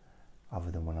head,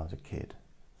 other than when I was a kid.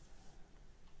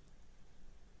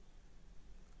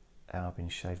 And I've been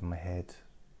shaving my head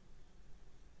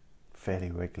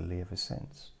fairly regularly ever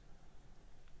since.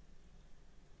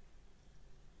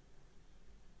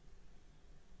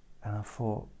 And I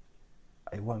thought,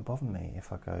 it won't bother me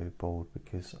if I go bald,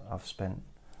 because I've spent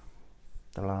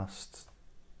the last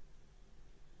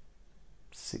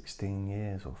 16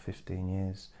 years or 15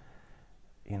 years,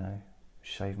 you know,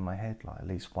 shaving my head like at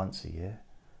least once a year,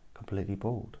 completely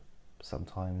bald,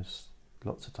 sometimes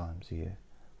lots of times a year.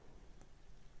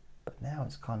 But now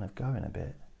it's kind of going a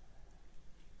bit.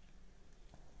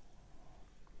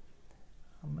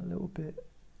 I'm a little bit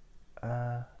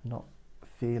not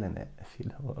feeling it, if you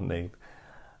know what I mean.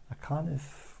 I kind of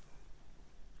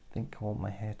think I want my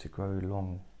hair to grow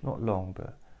long, not long,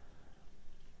 but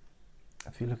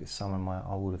if you look at some of my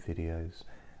older videos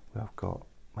where I've got,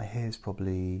 my hair's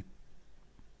probably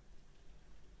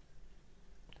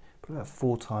about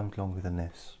 4 times longer than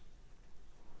this,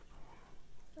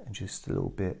 and just a little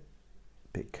bit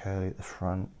curly at the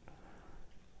front.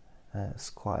 It's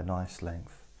quite a nice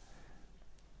length,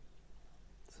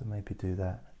 so maybe do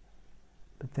that.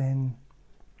 But then,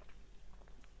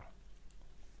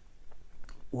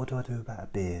 what do I do about a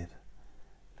beard?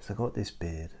 Because I got this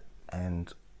beard,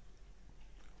 and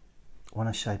when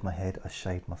I shaved my head, I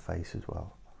shaved my face as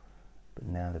well. But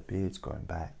now the beard's growing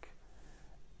back.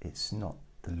 It's not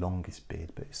the longest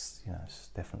beard, but it's, you know, it's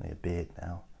definitely a beard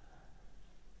now.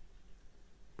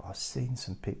 But I've seen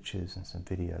some pictures and some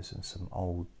videos and some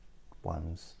old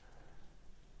ones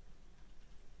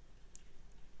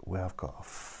where I've got a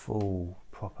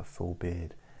proper full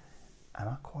beard, and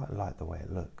I quite like the way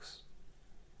it looks.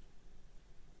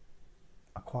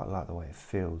 I quite like the way it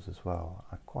feels as well.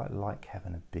 I quite like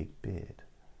having a big beard.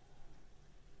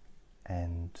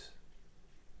 And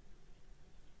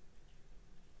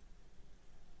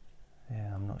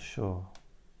yeah, I'm not sure.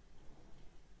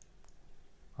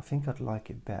 I think I'd like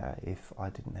it better if I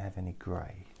didn't have any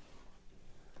grey,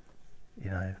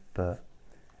 you know, but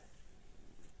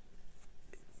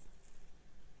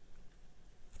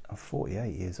I'm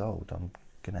 48 years old, I'm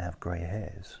going to have grey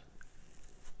hairs,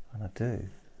 and I do.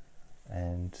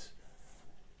 And,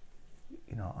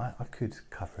 you know, I could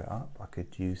cover it up. I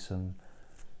could use some,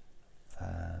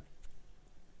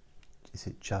 is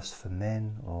it just for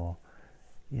men, or,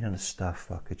 you know, the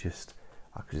stuff, I could just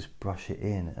brush it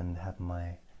in and have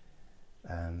my,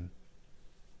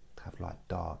 have like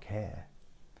dark hair.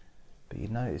 But you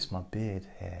notice my beard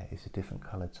hair is a different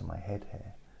colour to my head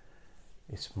hair.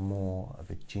 It's more of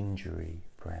a gingery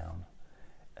brown,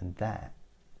 and that,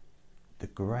 the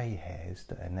grey hairs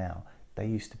that are now, they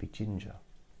used to be ginger.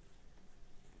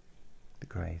 The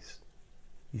greys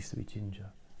used to be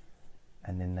ginger,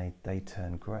 and then they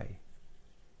turn grey.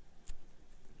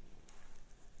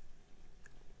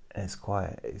 And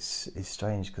it's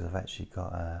strange, because I've actually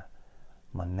got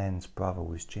my nan's brother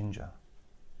was ginger,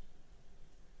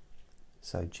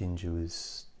 so ginger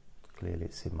was, clearly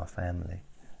it's in my family,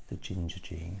 the ginger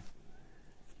gene,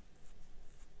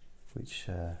 which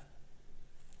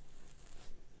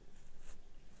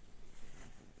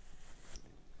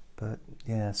But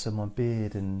yeah, so my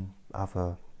beard and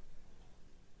other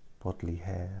bodily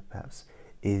hair perhaps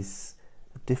is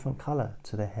a different colour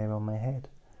to the hair on my head.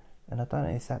 And I don't know,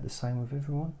 is that the same with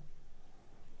everyone?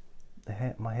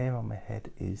 My hair on my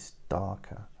head is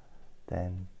darker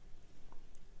than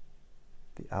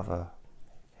the other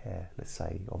hair, let's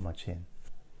say, on my chin.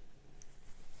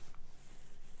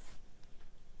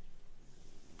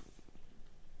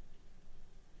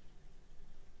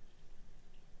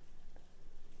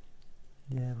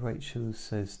 Yeah, Rachel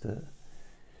says that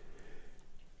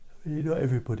not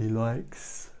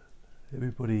everybody's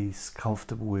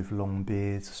comfortable with long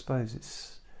beards. I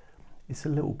suppose it's a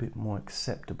little bit more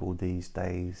acceptable these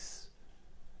days.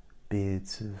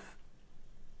 Beards have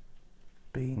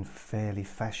been fairly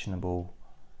fashionable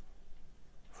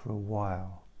for a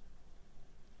while.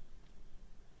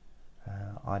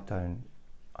 I don't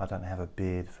have a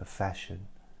beard for fashion.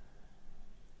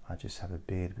 I just have a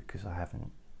beard because I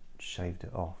haven't shaved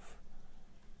it off.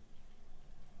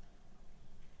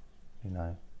 You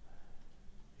know,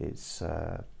 it's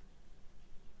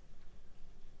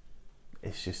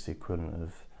just the equivalent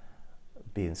of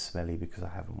being smelly because I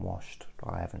haven't washed.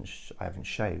 I haven't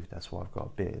shaved. That's why I've got a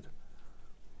beard.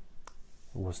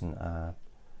 It wasn't a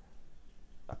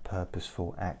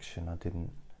purposeful action. I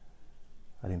didn't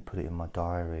put it in my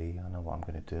diary. I know what I'm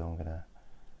going to do. I'm going to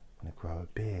grow a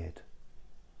beard.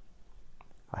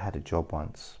 I had a job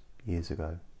once years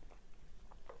ago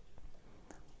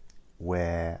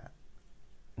where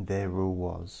their rule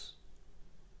was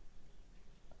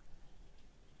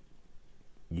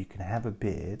you can have a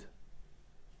beard.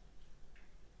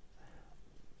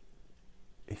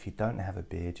 If you don't have a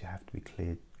beard, you have to be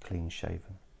clean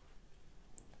shaven.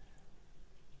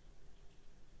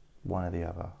 One or the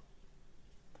other.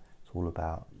 It's all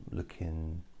about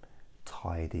looking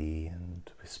tidy and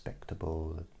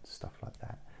respectable and stuff like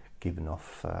that, giving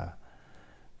off the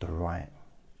right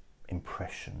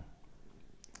impression.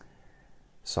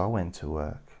 So I went to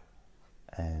work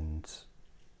and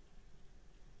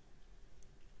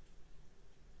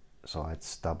so I had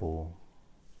stubble,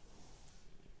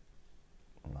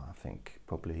 I think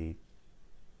probably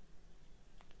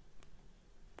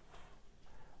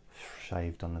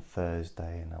shaved on a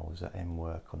Thursday, and I was at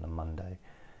work on a Monday,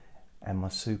 and my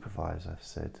supervisor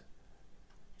said,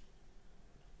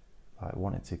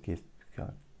 wanted to get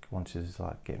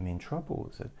me in trouble.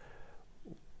 He said,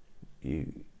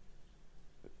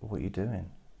 what are you doing?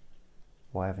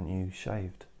 Why haven't you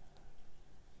shaved?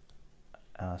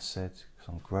 And I said, because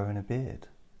I'm growing a beard.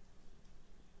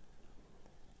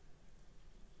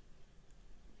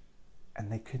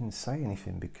 And they couldn't say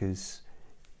anything, because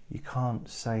you can't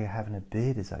say having a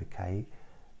beard is okay,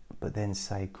 but then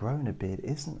say growing a beard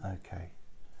isn't okay.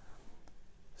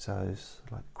 So it's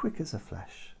like quick as a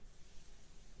flash.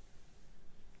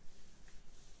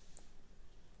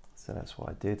 So that's what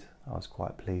I did. I was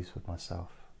quite pleased with myself.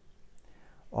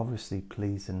 Obviously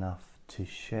pleased enough to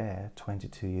share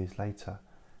 22 years later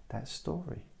that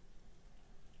story.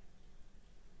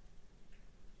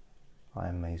 I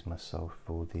amaze myself with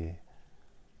all the...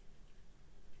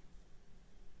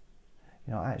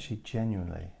 actually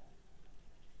genuinely,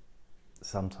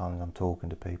 sometimes I'm talking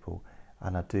to people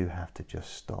and I do have to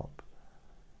just stop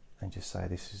and just say,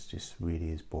 this is just really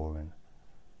is boring.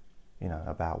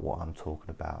 About what I'm talking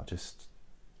about.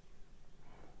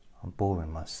 I'm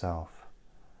boring myself.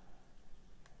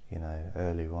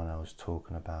 Earlier on I was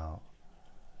talking about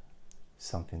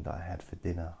something that I had for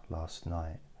dinner last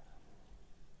night,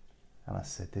 and I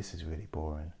said, this is really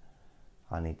boring.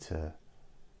 I need to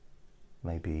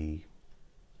maybe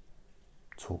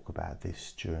talk about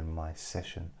this during my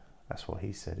session. That's what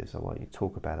he said, is, why don't you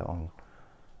talk about it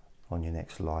on your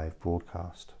next live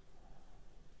broadcast?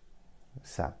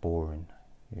 It's that boring.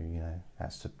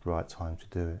 That's the right time to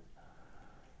do it.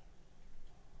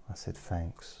 I said,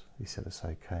 thanks. He said, it's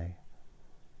okay.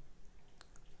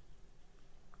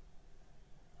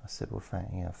 I said, well,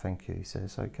 thank you. He said,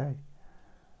 it's okay.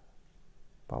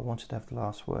 But I wanted to have the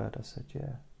last word. I said,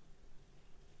 yeah.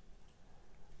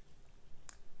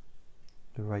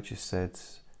 Rachel said,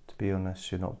 to be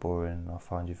honest, you're not boring. I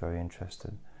find you very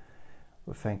interesting.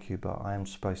 Well, thank you, but I am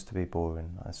supposed to be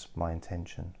boring. That's my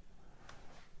intention.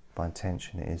 My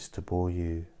intention is to bore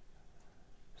you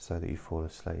so that you fall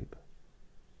asleep.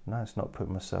 No, it's not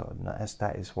putting myself... No,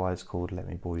 that is why it's called Let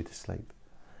Me Bore You to Sleep.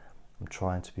 I'm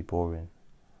trying to be boring.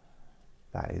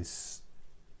 That is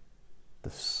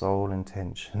the sole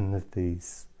intention of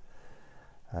these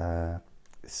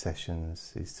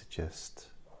sessions, is to just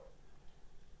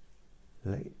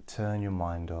turn your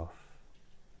mind off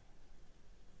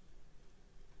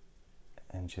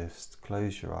and just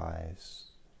close your eyes,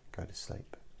 go to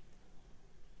sleep.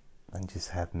 and just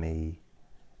have me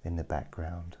in the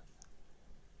background,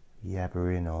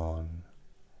 yabbering on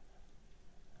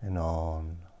and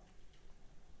on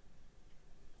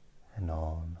and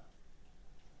on,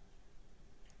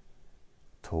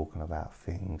 talking about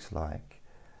things like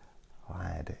I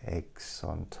had eggs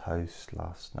on toast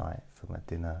last night for my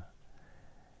dinner,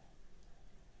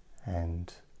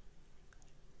 and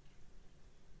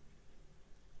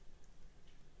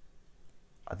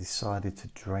I decided to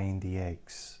drain the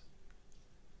eggs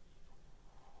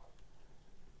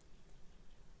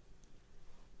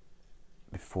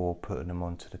before putting them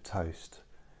onto the toast.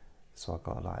 So I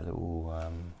got like a little,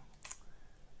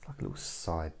 like a little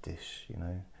side dish, you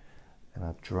know. And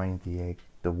I drained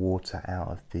the water out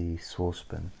of the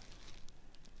saucepan,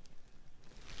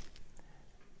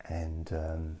 and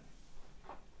then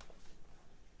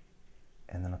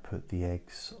I put the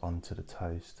eggs onto the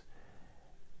toast,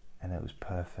 and it was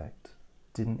perfect.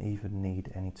 Didn't even need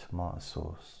any tomato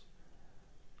sauce.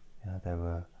 You know, they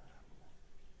were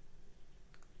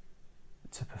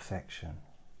to perfection.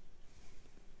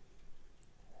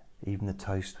 Even the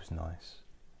toast was nice.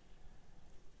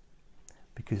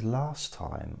 Because last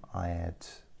time I had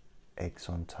eggs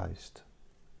on toast,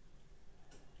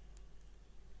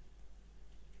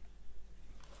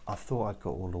 I thought I'd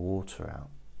got all the water out,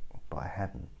 but I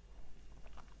hadn't.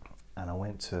 And I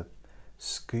went to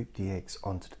scoop the eggs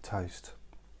onto the toast,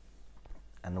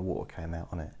 and the water came out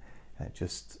on it. And it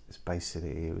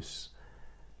was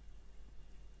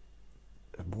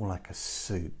more like a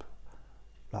soup,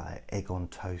 like egg on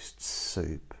toast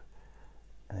soup,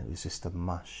 and it was just a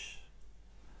mush.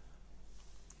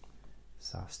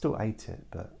 So I still ate it,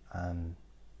 but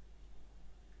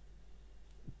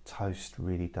toast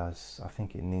really does, I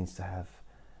think it needs to have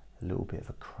a little bit of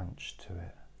a crunch to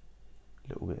it, a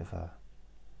little bit of a,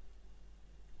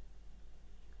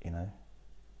 you know,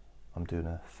 I'm doing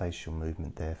a facial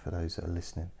movement there for those that are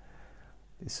listening.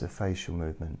 It's a facial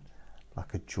movement,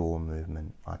 like a jaw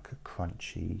movement, like a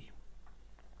crunchy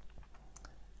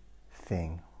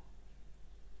thing.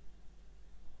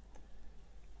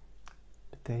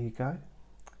 But there you go.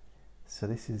 So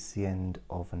this is the end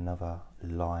of another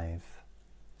live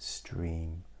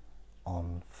stream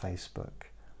on Facebook.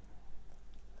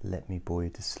 Let Me Bore You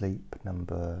to Sleep,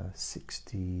 number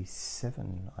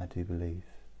 67, I do believe.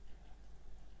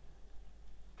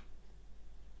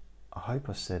 I hope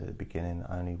I said at the beginning,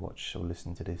 only watch or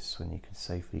listen to this when you can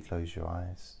safely close your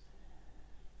eyes.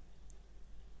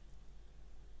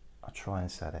 I try and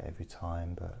say that every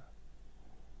time, but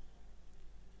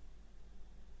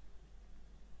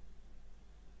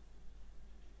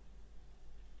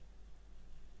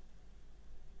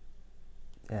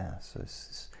yeah, so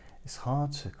it's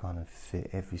hard to kind of fit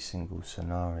every single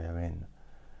scenario in.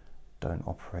 Don't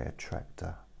operate a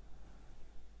tractor.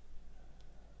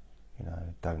 You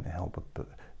know, don't help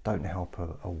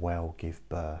a whale give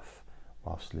birth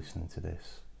whilst listening to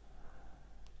this.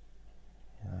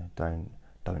 You know,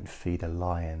 don't feed a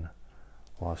lion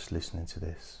whilst listening to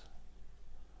this.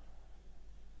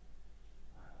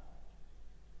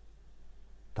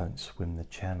 Don't swim the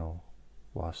channel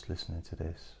whilst listening to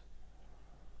this.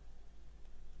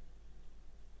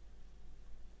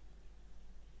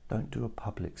 Don't do a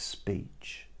public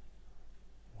speech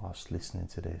whilst listening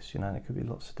to this. You know, and it could be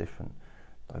lots of different.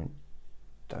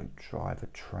 Don't drive a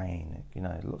train. You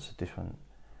know, lots of different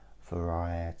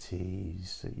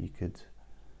varieties that you could,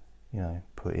 you know,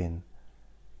 put in.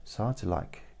 It's hard to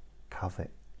like cover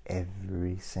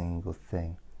every single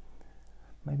thing.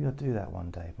 Maybe I'll do that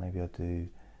one day. Maybe I'll do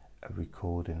a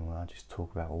recording where I just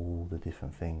talk about all the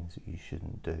different things that you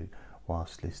shouldn't do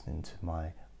whilst listening to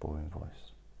my boring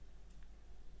voice.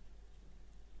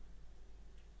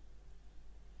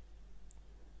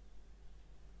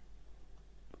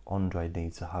 Andre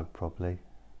needs a hug probably.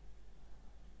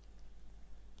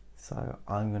 So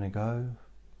I'm going to go.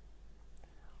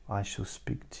 I shall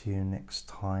speak to you next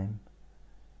time.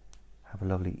 Have a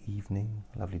lovely evening,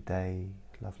 a lovely day,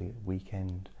 a lovely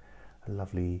weekend, a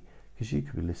lovely, because you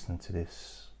could be listening to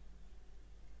this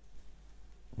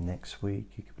next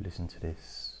week, you could be listening to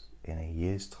this in a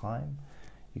year's time,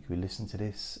 you could be listening to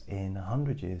this in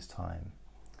 100 years' time.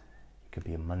 It could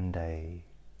be a Monday,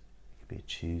 it could be a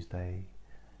Tuesday,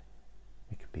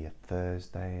 it could be a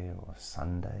Thursday or a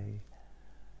Sunday,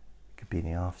 it could be in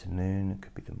the afternoon, it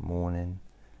could be the morning,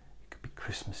 it could be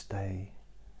Christmas Day.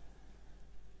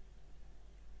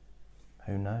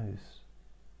 Who knows?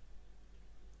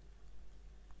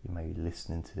 You may be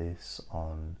listening to this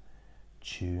on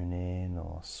TuneIn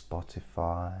or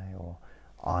Spotify or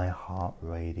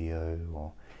iHeartRadio,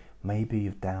 or maybe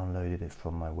you've downloaded it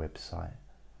from my website.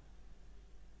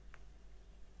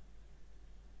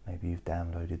 Maybe Maybe you've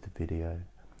downloaded the video.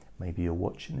 Maybe you're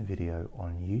watching the video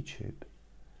on YouTube.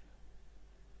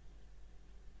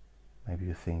 Maybe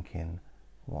you're thinking,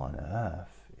 what on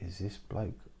earth is this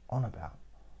bloke on about?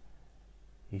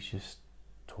 He's just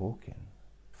talking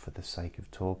for the sake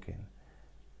of talking.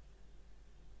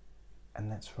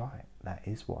 And that's right, that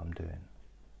is what I'm doing.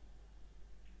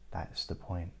 That's the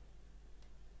point.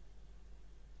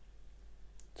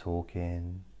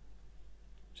 Talking,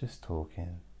 just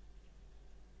talking.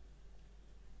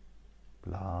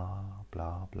 Blah,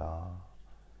 blah, blah.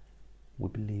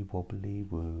 Wibbly wobbly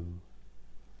woo.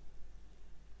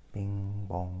 Bing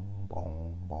bong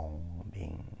bong bong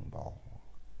bing bong.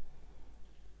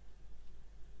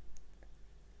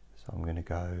 So I'm going to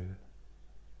go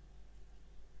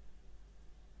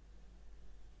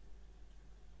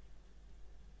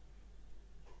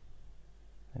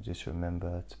and just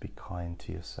remember to be kind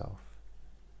to yourself,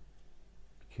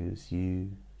 because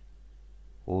you,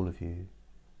 all of you,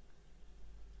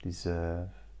 deserve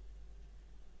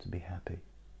to be happy.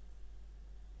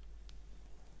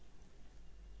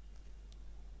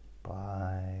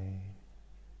 Bye.